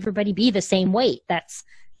have everybody be the same weight. That's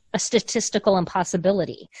a statistical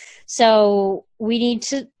impossibility. So we need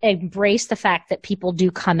to embrace the fact that people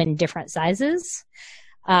do come in different sizes.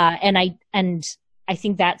 And I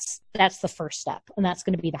think that's the first step, and that's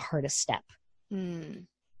going to be the hardest step.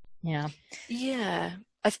 Yeah. Yeah.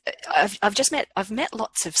 I've met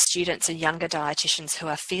lots of students and younger dietitians who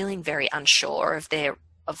are feeling very unsure of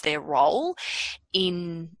their role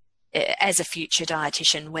as a future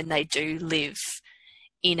dietitian when they do live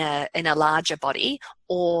in a larger body,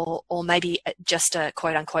 or maybe just a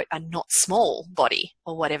quote unquote a not small body,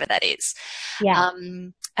 or whatever that is. Yeah.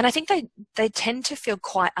 And I think they tend to feel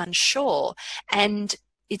quite unsure. And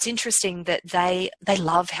it's interesting that they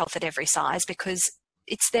love health at every size, because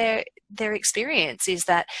it's their experience is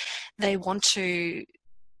that they want to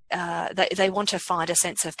they want to find a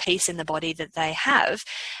sense of peace in the body that they have,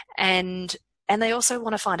 and they also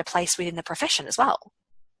want to find a place within the profession as well.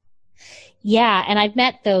 Yeah, and I've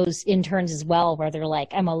met those interns as well where they're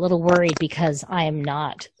like, I'm a little worried because I am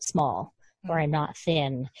not small or I'm not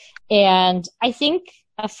thin. And I think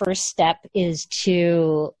a first step is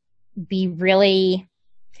to be really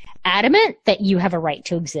adamant that you have a right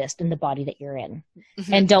to exist in the body that you're in.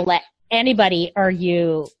 Mm-hmm. And don't let anybody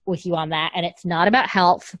argue with you on that. And it's not about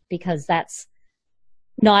health, because that's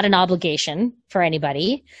not an obligation for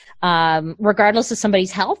anybody. Regardless of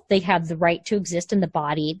somebody's health, they have the right to exist in the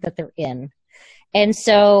body that they're in. And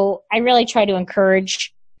so I really try to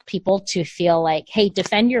encourage people to feel like, hey,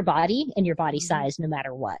 defend your body and your body size no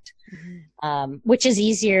matter what, which is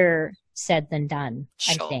easier said than done,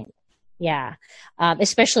 sure. I think. Yeah.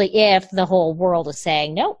 Especially if the whole world is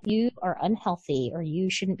saying, no, you are unhealthy or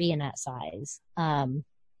you shouldn't be in that size.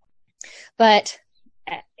 But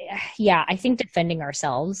yeah, I think defending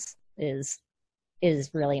ourselves is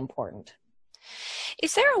really important.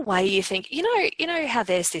 Is there a way you think, you know how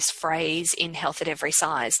there's this phrase in Health at Every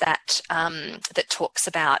Size that that talks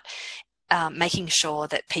about making sure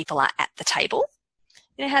that people are at the table?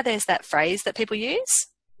 You know how there's that phrase that people use?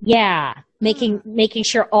 Yeah, making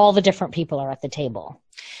sure all the different people are at the table.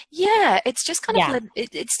 Yeah, it's just kind of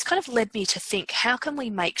it's kind of led me to think, how can we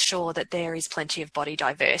make sure that there is plenty of body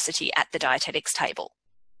diversity at the dietetics table?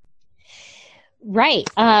 Right.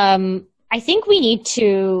 I think we need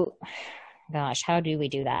to, gosh, how do we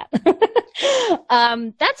do that?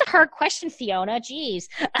 That's a hard question, Fiona. Geez.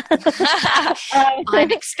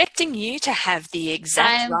 I'm expecting you to have the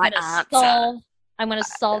exact right answer. I'm going to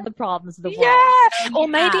solve the problems of the world. Yeah.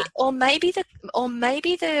 Or maybe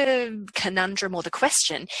the conundrum or the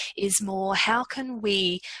question is more, how can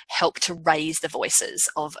we help to raise the voices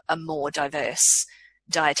of a more diverse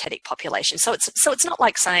dietetic population? So it's not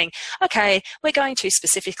like saying, okay, we're going to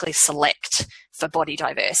specifically select for body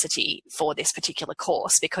diversity for this particular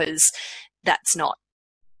course, because that's not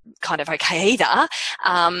kind of okay either.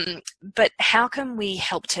 But how can we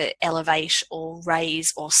help to elevate or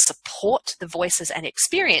raise or support the voices and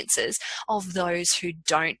experiences of those who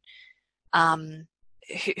don't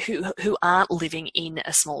who aren't living in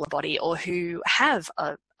a smaller body, or who have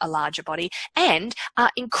a larger body and are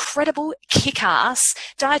incredible kick-ass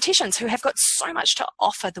dietitians who have got so much to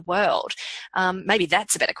offer the world? Maybe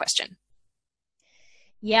that's a better question.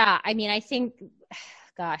 Yeah, I mean, I think,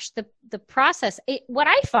 gosh, the process, what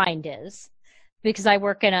I find is, because I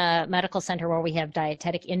work in a medical center where we have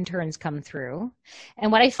dietetic interns come through,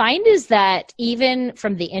 and what I find is that even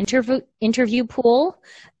from the interview pool,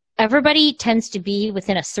 everybody tends to be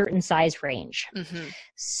within a certain size range. Mm-hmm.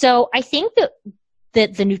 So I think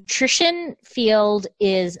that the nutrition field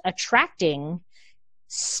is attracting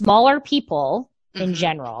smaller people in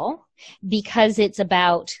general, because it's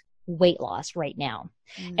about weight loss right now.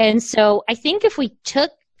 And so I think if we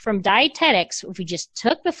took from dietetics, if we just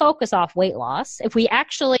took the focus off weight loss, if we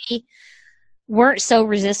actually weren't so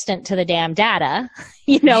resistant to the damn data,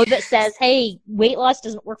 that says, hey, weight loss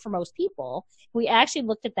doesn't work for most people. We actually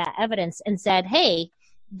looked at that evidence and said, hey,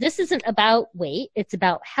 this isn't about weight, it's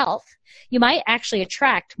about health. You might actually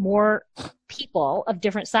attract more people of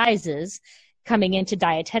different sizes coming into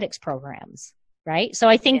dietetics programs. Right. So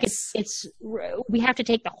I think we have to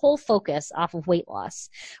take the whole focus off of weight loss,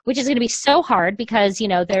 which is going to be so hard because,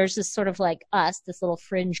 there's this sort of like us, this little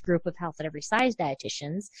fringe group of health at every size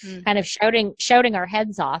dietitians kind of shouting our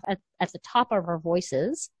heads off at the top of our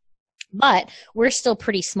voices. But we're still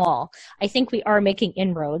pretty small. I think we are making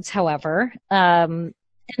inroads, however. And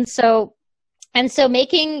so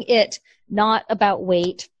making it not about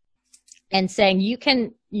weight and saying you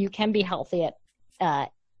can be healthy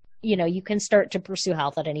at, you can start to pursue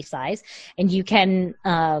health at any size, and you can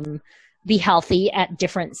be healthy at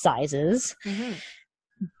different sizes. Mm-hmm.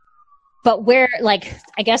 But where,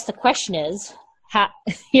 I guess the question is, how,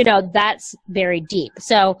 that's very deep.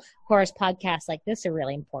 So, of course, podcasts like this are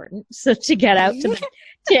really important. So to get out to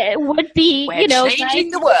would-be, we're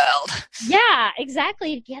changing the world. Yeah,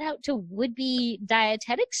 exactly. To get out to would-be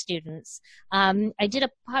dietetic students. I did a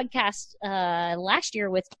podcast last year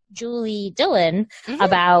with Julie Dillon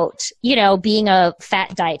about, being a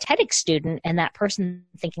fat dietetic student, and that person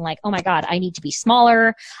thinking like, oh my God, I need to be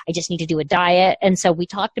smaller. I just need to do a diet. And so we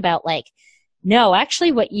talked about no,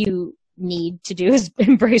 actually what you need to do is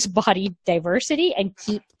embrace body diversity and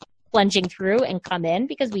keep plunging through and come in,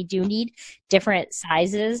 because we do need different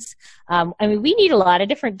sizes. We need a lot of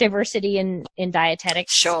different diversity in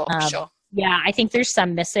dietetics. Sure. Yeah, I think there's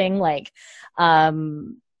some missing,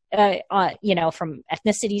 from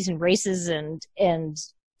ethnicities and races and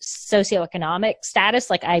socioeconomic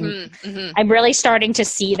status. I'm really starting to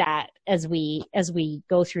see that as we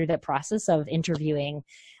go through the process of interviewing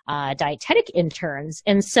dietetic interns.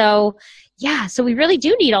 And so we really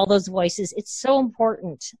do need all those voices. It's so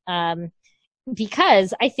important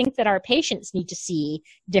because I think that our patients need to see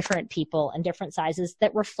different people and different sizes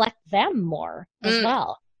that reflect them more as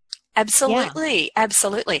well. Absolutely. Yeah.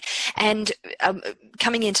 Absolutely. And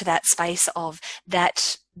coming into that space of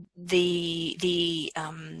that, the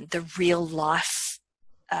real life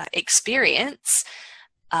experience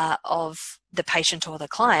of the patient or the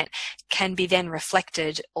client can be then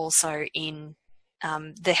reflected also in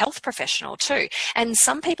the health professional too. And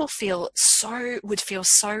some people would feel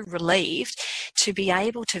so relieved to be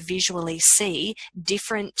able to visually see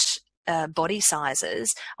different body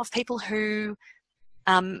sizes of people who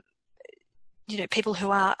people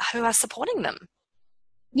who are supporting them.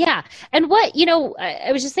 Yeah. And what, I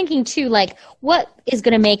was just thinking too, what is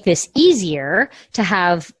going to make this easier to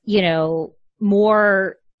have,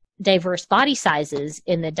 more diverse body sizes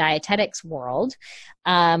in the dietetics world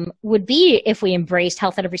would be if we embraced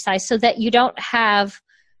health at every size, so that you don't have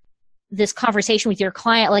this conversation with your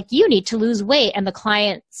client like, you need to lose weight, and the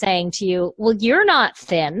client saying to you, well, you're not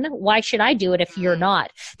thin, why should I do it if you're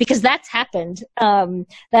not? Because that's happened.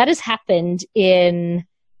 That has happened in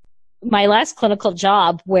my last clinical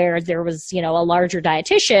job, where there was, a larger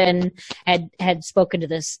dietitian had spoken to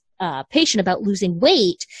this patient about losing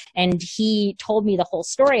weight, and he told me the whole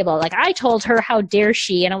story about, I told her, how dare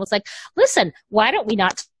she? And I was like, listen, why don't we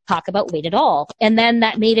not talk about weight at all? And then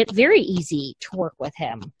that made it very easy to work with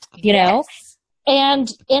him, you know? And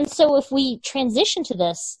so if we transition to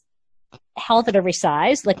this health at every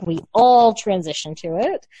size, like we all transition to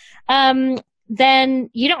it, then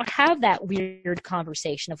you don't have that weird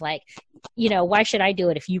conversation of why should I do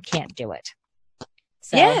it if you can't do it?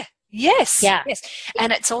 So, Yes.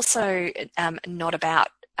 And it's also not about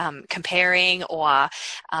comparing or,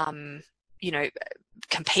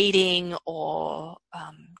 competing or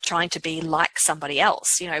trying to be like somebody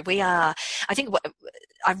else. I think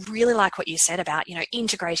I really like what you said about,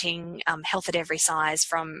 integrating health at every size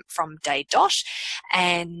from day dot.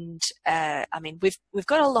 And we've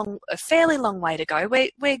got a fairly long way to go.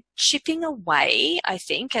 We're chipping away, I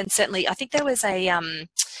think, and certainly I think there was a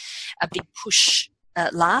big push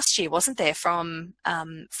last year, wasn't there, from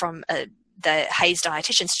the Hayes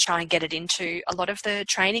dietitians to try and get it into a lot of the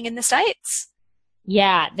training in the States.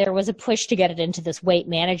 Yeah, there was a push to get it into this weight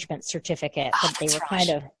management certificate, but they were kind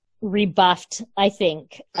of rebuffed, I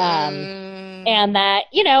think. And that,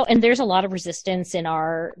 and there's a lot of resistance in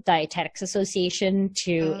our Dietetics Association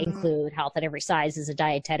to include health at every size as a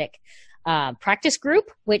dietetic practice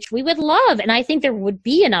group, which we would love. And I think there would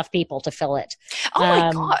be enough people to fill it. Oh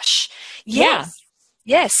my gosh. Yes. Yeah.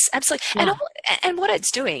 Yes, absolutely. Yeah. And what it's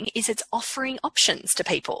doing is it's offering options to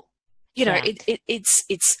people.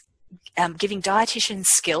 It's giving dietitians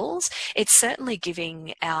skills. It's certainly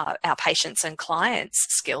giving our patients and clients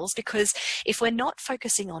skills, because if we're not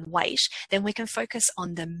focusing on weight, then we can focus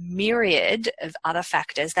on the myriad of other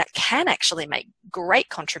factors that can actually make great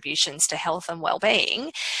contributions to health and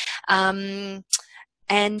well-being. And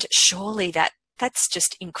surely that that's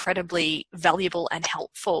just incredibly valuable and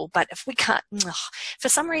helpful. But if we can't, for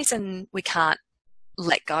some reason, we can't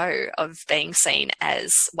let go of being seen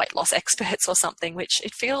as weight loss experts or something, which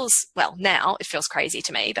it feels, well, now it feels crazy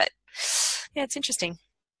to me, but yeah, it's interesting.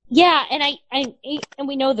 Yeah, and and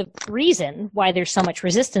we know the reason why there's so much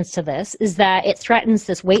resistance to this is that it threatens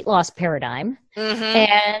this weight loss paradigm,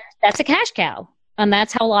 and that's a cash cow. And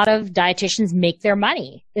that's how a lot of dietitians make their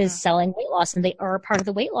money, is selling weight loss, and they are part of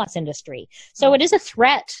the weight loss industry. So it is a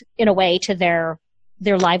threat in a way to their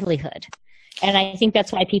livelihood. And I think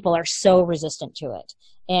that's why people are so resistant to it.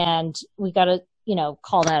 And we got to,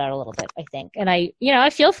 call that out a little bit, I think. And I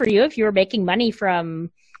feel for you if you were making money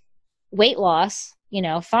from weight loss,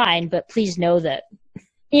 fine, but please know that,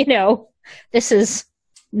 this is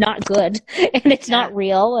not good and it's not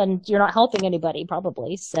real and you're not helping anybody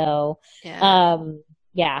probably. So,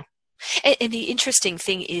 yeah. And the interesting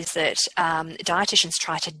thing is that dietitians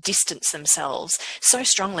try to distance themselves so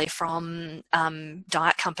strongly from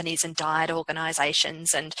diet companies and diet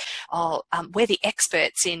organisations, and we're the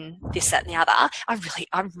experts in this, that, and the other.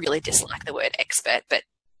 I really dislike the word expert, but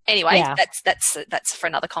anyway, that's for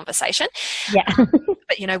another conversation. Yeah.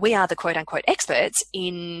 But we are the quote unquote experts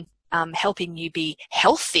in helping you be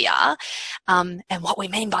healthier, and what we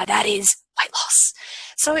mean by that is weight loss.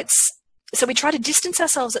 So we try to distance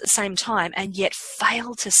ourselves at the same time and yet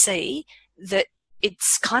fail to see that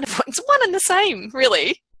it's kind of it's one and the same,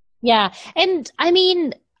 really. Yeah. And I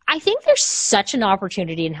mean, I think there's such an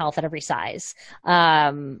opportunity in health at every size,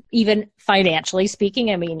 even financially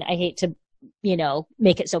speaking. I mean, I hate to,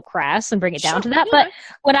 make it so crass and bring it down to that. But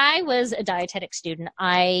when I was a dietetic student,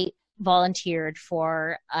 I volunteered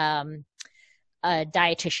for a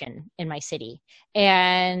dietitian in my city,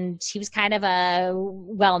 and he was kind of a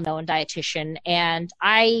well-known dietitian, and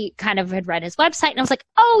I kind of had read his website and I was like,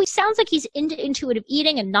 oh, he sounds like he's into intuitive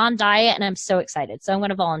eating and non-diet, and I'm so excited. So I'm going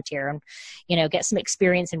to volunteer and get some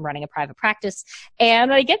experience in running a private practice. And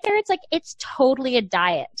when I get there, it's totally a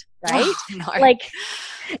diet, right? Oh, no.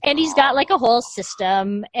 And he's got a whole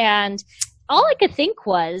system, and all I could think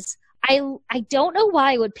was, I don't know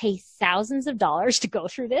why I would pay thousands of dollars to go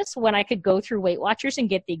through this when I could go through Weight Watchers and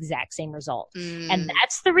get the exact same result. And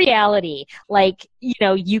that's the reality.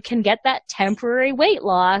 You can get that temporary weight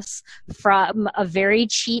loss from a very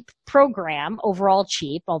cheap program, overall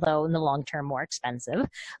cheap, although in the long term more expensive.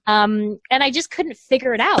 And I just couldn't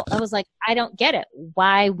figure it out. I was like, I don't get it.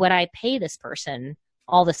 Why would I pay this person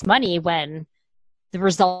all this money when the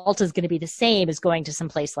result is going to be the same as going to some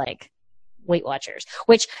place like Weight Watchers,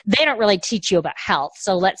 which they don't really teach you about health.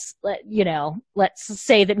 So let's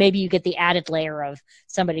say that maybe you get the added layer of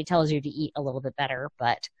somebody tells you to eat a little bit better.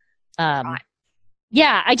 But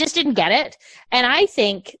I just didn't get it. And I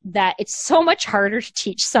think that it's so much harder to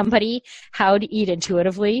teach somebody how to eat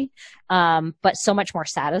intuitively, but so much more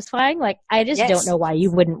satisfying. I just don't know why you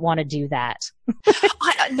wouldn't want to do that.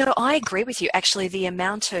 I agree with you. Actually, the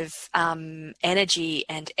amount of energy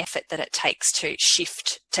and effort that it takes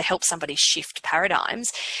to help somebody shift paradigms,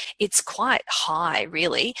 it's quite high,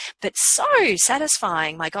 really, but so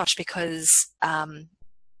satisfying. My gosh, because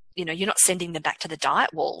you're not sending them back to the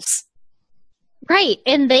diet walls. Right.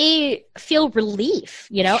 And they feel relief,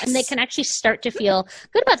 and they can actually start to feel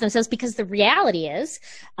good about themselves, because the reality is,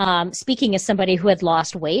 speaking as somebody who had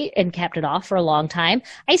lost weight and kept it off for a long time,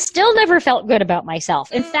 I still never felt good about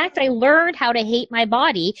myself. In fact, I learned how to hate my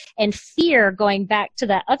body and fear going back to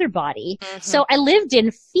that other body. So I lived in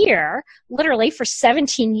fear literally for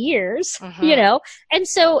 17 years, and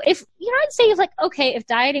so if, I'd say okay, if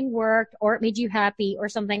dieting worked or it made you happy or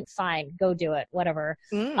something, fine, go do it, whatever.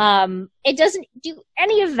 It doesn't do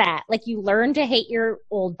any of that. You learn to hate your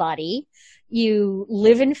old body. You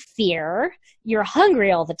live in fear. You're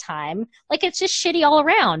hungry all the time. It's just shitty all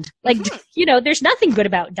around. There's nothing good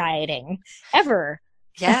about dieting ever.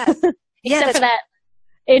 Yeah. Except for that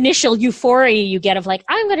initial euphoria you get of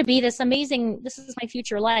I'm going to be this amazing, this is my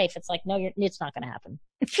future life. It's no, it's not going to happen.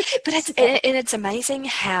 But it's amazing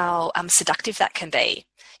how seductive that can be,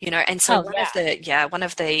 and so one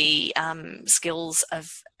of the skills of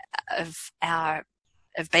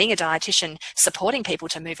being a dietitian, supporting people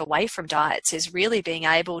to move away from diets, is really being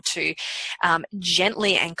able to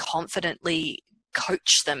gently and confidently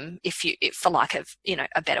coach them, for lack of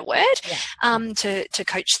a better word, to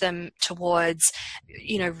coach them towards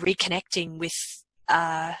reconnecting with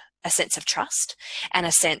a sense of trust and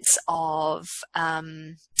a sense of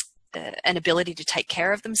an ability to take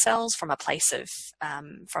care of themselves from a place of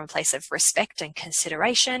respect and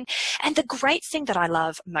consideration. And the great thing that I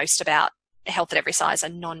love most about health at every size, a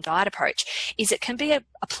non-diet approach, is it can be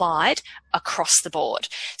applied across the board.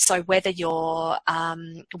 So whether you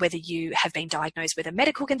have been diagnosed with a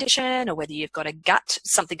medical condition, or whether you've got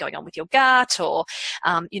something going on with your gut, or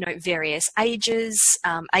various ages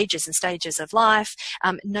and stages of life,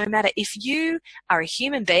 no matter if you are a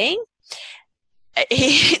human being,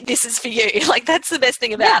 this is for you. Like, that's the best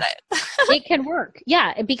thing about it. It can work.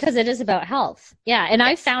 Yeah, because it is about health. Yeah, and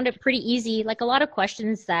I found it pretty easy. Like, a lot of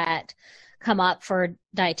questions that come up for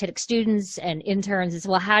dietetic students and interns is,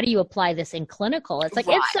 well, how do you apply this in clinical? It's like,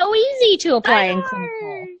 It's so easy to apply in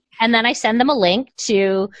clinical. And then I send them a link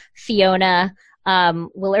to Fiona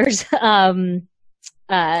Willer's thing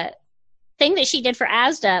that she did for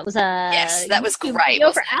ASDA. It was yes, that was great.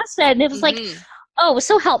 For ASDA, and it was like, it was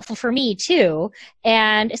so helpful for me too.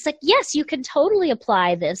 And it's like, yes, you can totally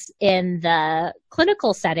apply this in the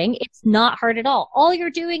clinical setting. It's not hard at all. All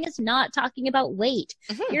you're doing is not talking about weight.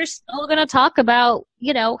 You're still going to talk about,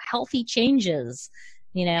 healthy changes,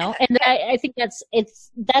 and I think that's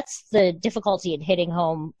the difficulty in hitting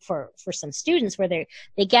home for some students, where they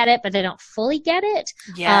get it, but they don't fully get it.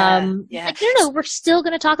 Like, no, we're still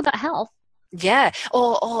going to talk about health. Yeah.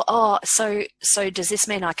 So does this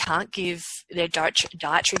mean I can't give their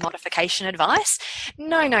dietary modification advice?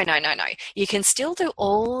 No. You can still do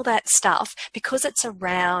all that stuff because it's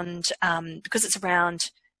around health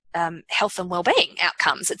and well-being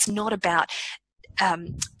outcomes. It's not about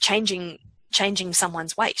changing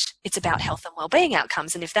someone's weight. It's about health and well-being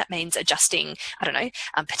outcomes. And if that means adjusting,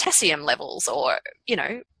 potassium levels, or,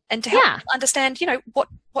 and to help understand, what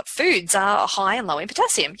foods are high and low in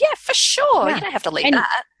potassium. Yeah, for sure. You don't have to leave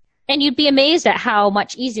that. And you'd be amazed at how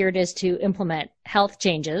much easier it is to implement health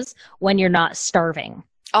changes when you're not starving.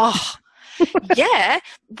 Oh, yeah.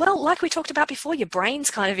 Well, like we talked about before, your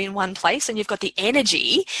brain's kind of in one place, and you've got the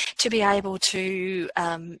energy to be able to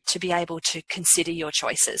consider your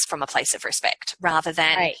choices from a place of respect, rather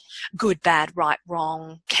than good, bad, right,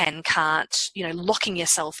 wrong, can, can't, locking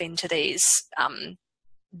yourself into these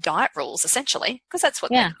diet rules, essentially, because that's what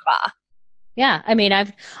they are. Yeah, I mean,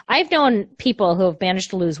 I've known people who have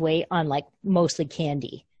managed to lose weight on like mostly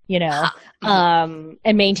candy, and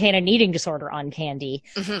maintain an eating disorder on candy,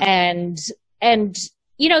 and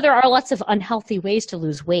there are lots of unhealthy ways to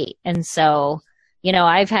lose weight, and so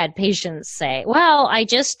I've had patients say, well, I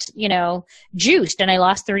just juiced and I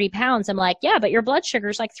lost 30 pounds. I'm like, yeah, but your blood sugar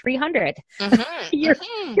is like 300. You're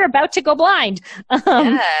about to go blind.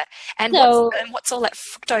 And what's all that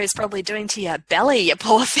fructose probably doing to your belly, you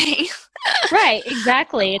poor thing? Right,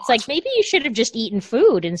 exactly. It's like, maybe you should have just eaten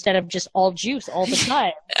food instead of just all juice all the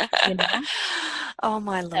time. Oh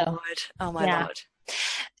my Lord. Oh my Lord.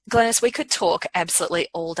 Glenys, we could talk absolutely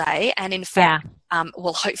all day, and in fact,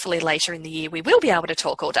 well, hopefully later in the year we will be able to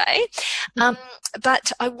talk all day.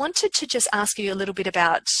 But I wanted to just ask you a little bit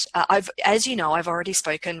about, as you know, I've already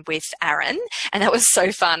spoken with Aaron, and that was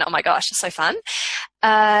so fun. Oh my gosh, so fun.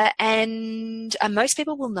 And most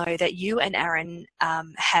people will know that you and Aaron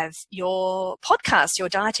have your podcast, your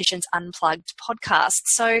Dietitians Unplugged podcast.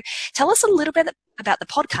 So tell us a little bit about the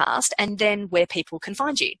podcast, and then where people can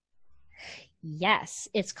find you. Yes,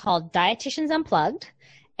 it's called Dietitians Unplugged,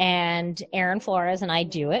 and Aaron Flores and I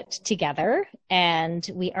do it together, and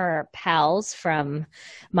we are pals from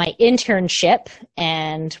my internship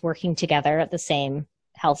and working together at the same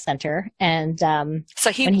health center. And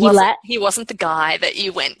so he wasn't the guy that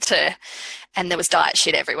you went to and there was diet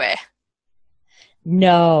shit everywhere.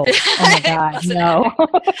 No. Oh my God, no.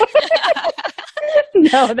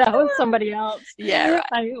 No, that was somebody else. Yeah, right.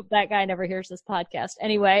 I hope that guy never hears this podcast.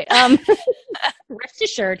 Anyway, rest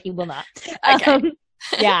assured he will not. Okay.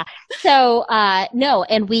 Yeah. So, no,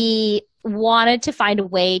 and we wanted to find a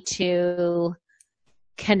way to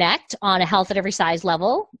connect on a health at every size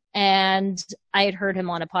level. And I had heard him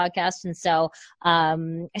on a podcast. And so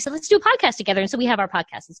I said, let's do a podcast together. And so we have our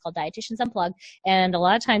podcast. It's called Dietitians Unplugged. And a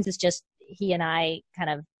lot of times it's just he and I kind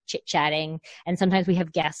of chit-chatting, and sometimes we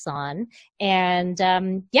have guests on. And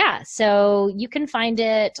so you can find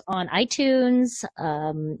it on iTunes.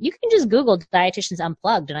 You can just Google Dietitians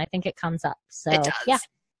Unplugged, and I think it comes up. So it does.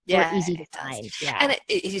 We're easy to find. Yeah. And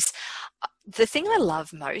it is the thing I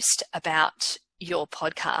love most about your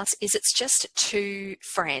podcast is it's just two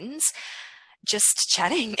friends just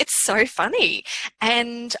chatting. It's so funny.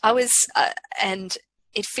 And and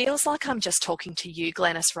it feels like I'm just talking to you,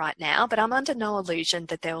 Glenys, right now, but I'm under no illusion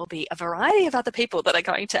that there will be a variety of other people that are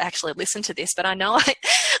going to actually listen to this. But I know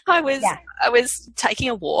I was taking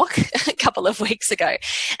a walk a couple of weeks ago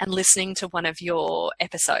and listening to one of your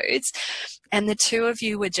episodes, and the two of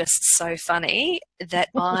you were just so funny, that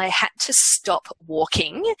I had to stop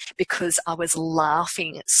walking because I was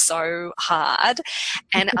laughing so hard.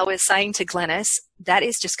 And I was saying to Glenys, that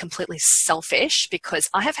is just completely selfish because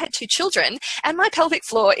I have had 2 children and my pelvic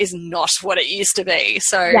floor is not what it used to be.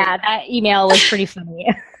 So yeah, that email was pretty funny.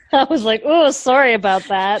 I was like, oh, sorry about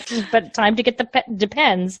that, but time to get the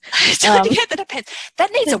depends. Time to get the depends.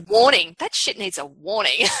 That needs a warning. That shit needs a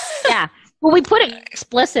warning. Yeah. Well, we put it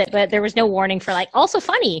explicit, but there was no warning for like also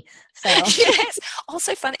funny. So yes,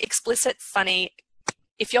 also funny, explicit, funny.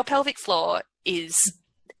 If your pelvic floor is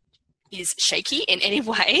shaky in any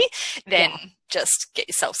way, then just get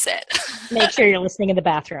yourself set. Make sure you're listening in the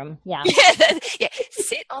bathroom. Yeah. Yeah.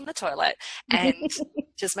 Sit on the toilet and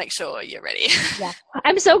just make sure you're ready. Yeah.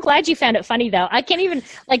 I'm so glad you found it funny though. I can't even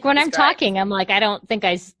like when I'm talking, I'm like, I don't think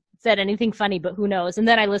I said anything funny, but who knows? And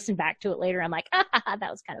then I listen back to it later. I'm like, that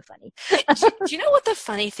was kind of funny. Do you know what the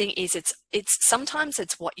funny thing is? It's sometimes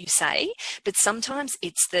it's what you say, but sometimes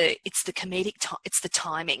it's the comedic it's the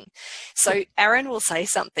timing. So Aaron will say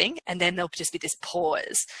something and then there'll just be this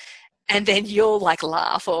pause. And then you'll like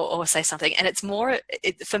laugh or say something. And it's more,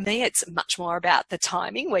 for me, it's much more about the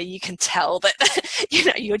timing where you can tell that,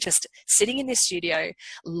 you're just sitting in this studio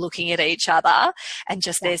looking at each other and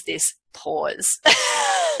just there's this pause.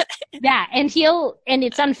 Yeah. And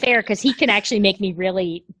it's unfair because he can actually make me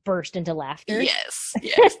really burst into laughter. Yes.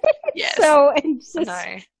 So, and just,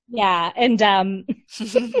 yeah. And,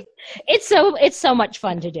 it's so much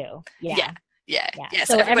fun to do. Yeah.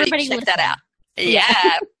 So everybody check that out.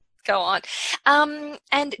 Yeah. Go on.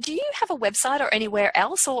 And do you have a website or anywhere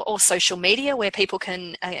else or social media where people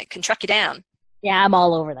can track you down? Yeah, I'm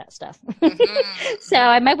all over that stuff. Mm-hmm. So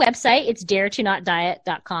on my website, it's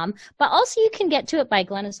daretonotdiet.com, but also you can get to it by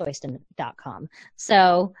glenysoyston.com.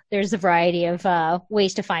 So there's a variety of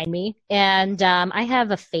ways to find me. And I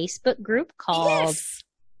have a Facebook group called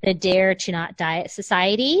the Dare to Not Diet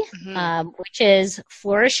Society, which is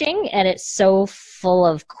flourishing, and it's so full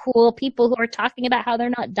of cool people who are talking about how they're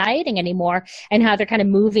not dieting anymore and how they're kind of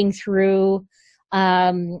moving through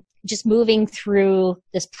this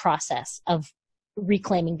process of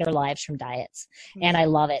reclaiming their lives from diets. And I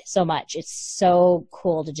love it so much. It's so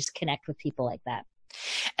cool to just connect with people like that.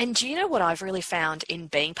 And do you know what I've really found in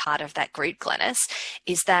being part of that group, Glenys,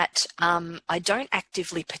 is that I don't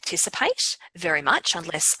actively participate very much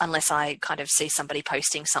unless I kind of see somebody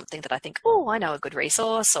posting something that I think, oh, I know a good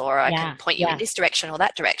resource, or I can point you in this direction or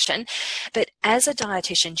that direction. But as a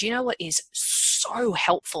dietitian, do you know what is so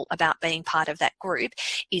helpful about being part of that group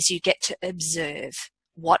is you get to observe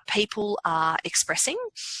what people are expressing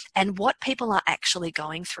and what people are actually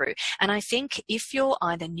going through. And I think if you're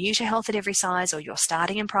either new to Health at Every Size, or you're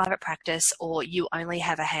starting in private practice, or you only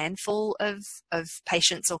have a handful of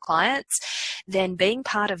patients or clients, then being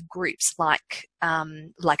part of groups like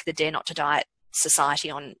the Dare Not to Diet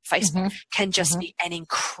Society on Facebook can just be an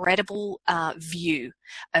incredible view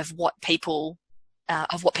of what people are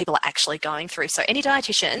actually going through. So any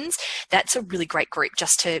dietitians, that's a really great group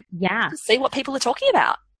just to see what people are talking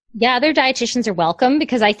about. Yeah, other dietitians are welcome,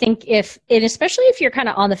 because I think especially if you're kind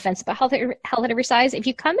of on the fence about health at every size, if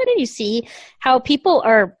you come in and you see how people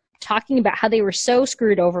are talking about how they were so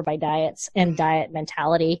screwed over by diets and diet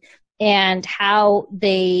mentality, and how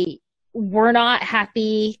they were not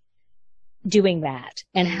happy doing that,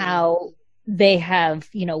 and how they have,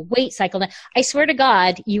 weight cycle. I swear to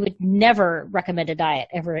God, you would never recommend a diet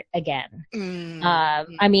ever again.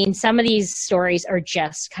 I mean, some of these stories are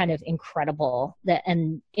just kind of incredible,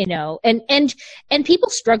 and people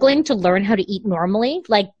struggling to learn how to eat normally,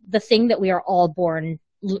 like the thing that we are all born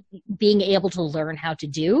being able to learn how to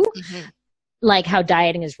do, like how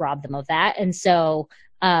dieting has robbed them of that. And so,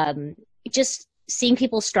 just seeing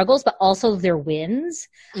people's struggles, but also their wins,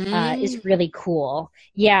 is really cool.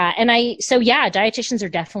 Yeah. And dietitians are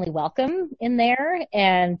definitely welcome in there,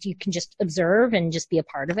 and you can just observe and just be a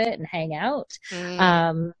part of it and hang out.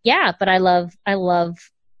 But I love,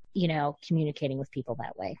 communicating with people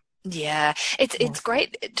that way. Yeah, it's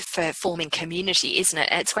great for forming community, isn't it?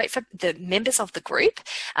 It's great for the members of the group,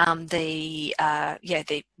 the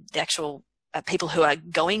actual people who are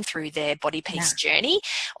going through their body peace journey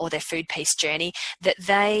or their food peace journey, that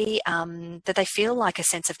they feel like a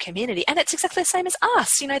sense of community. And it's exactly the same as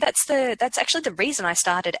us. That's actually the reason I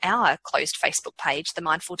started our closed Facebook page, The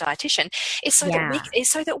Mindful Dietitian, is so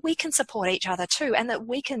that we can support each other too, and that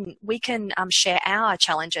we can share our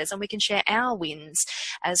challenges and we can share our wins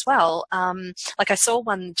as well. Like I saw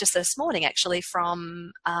one just this morning actually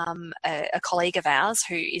from a colleague of ours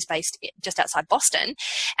who is based just outside Boston,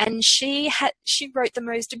 and she wrote the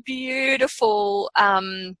most beautiful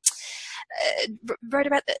wrote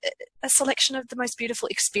about a selection of the most beautiful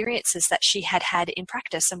experiences that she had had in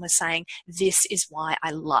practice, and was saying, this is why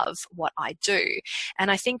I love what I do.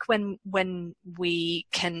 And I think when we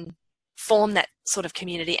can form that sort of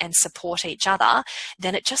community and support each other,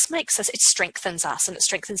 then it just makes us, it strengthens us, and it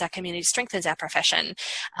strengthens our community, strengthens our profession,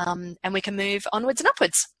 and we can move onwards and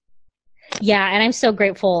upwards. Yeah, and I'm so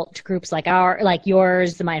grateful to groups like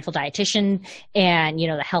yours, the Mindful Dietitian, and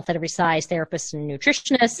the Health at Every Size therapists and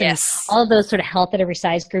nutritionists, and all of those sort of Health at Every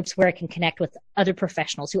Size groups where I can connect with other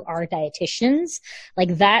professionals who are dietitians.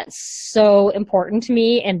 Like, that's so important to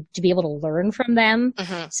me, and to be able to learn from them.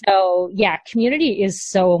 Mm-hmm. So yeah, community is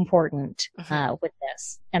so important with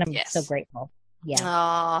this, and I'm so grateful. Yeah.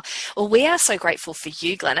 Oh, well, we are so grateful for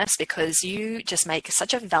you, Glenys, because you just make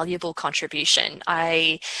such a valuable contribution.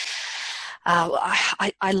 I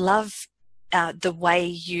love the way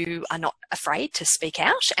you are not afraid to speak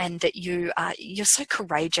out, and that you're so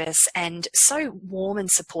courageous and so warm and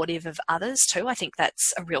supportive of others too. I think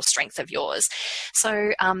that's a real strength of yours.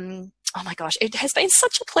 So, oh my gosh, it has been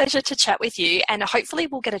such a pleasure to chat with you, and hopefully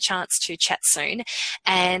we'll get a chance to chat soon.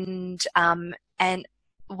 And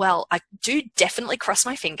well, I do definitely cross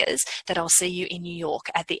my fingers that I'll see you in New York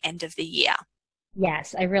at the end of the year.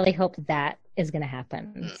 Yes, I really hope that is going to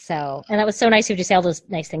happen. So, and that was so nice of you to say all those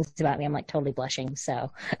nice things about me. I'm like totally blushing. So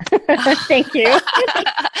thank you.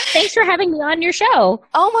 Thanks for having me on your show.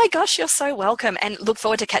 Oh my gosh, you're so welcome, and look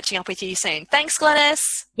forward to catching up with you soon. Thanks, Glenys.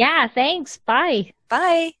 Yeah, thanks. Bye.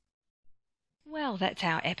 Bye. Well, that's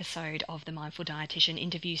our episode of the Mindful Dietitian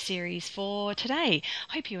interview series for today.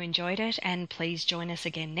 Hope you enjoyed it, and please join us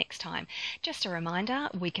again next time. Just a reminder,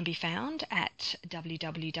 we can be found at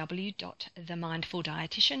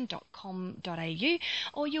www.themindfuldietitian.com.au,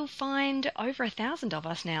 or you'll find over 1,000 of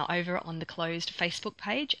us now over on the closed Facebook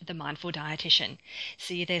page, The Mindful Dietitian.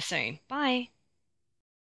 See you there soon. Bye.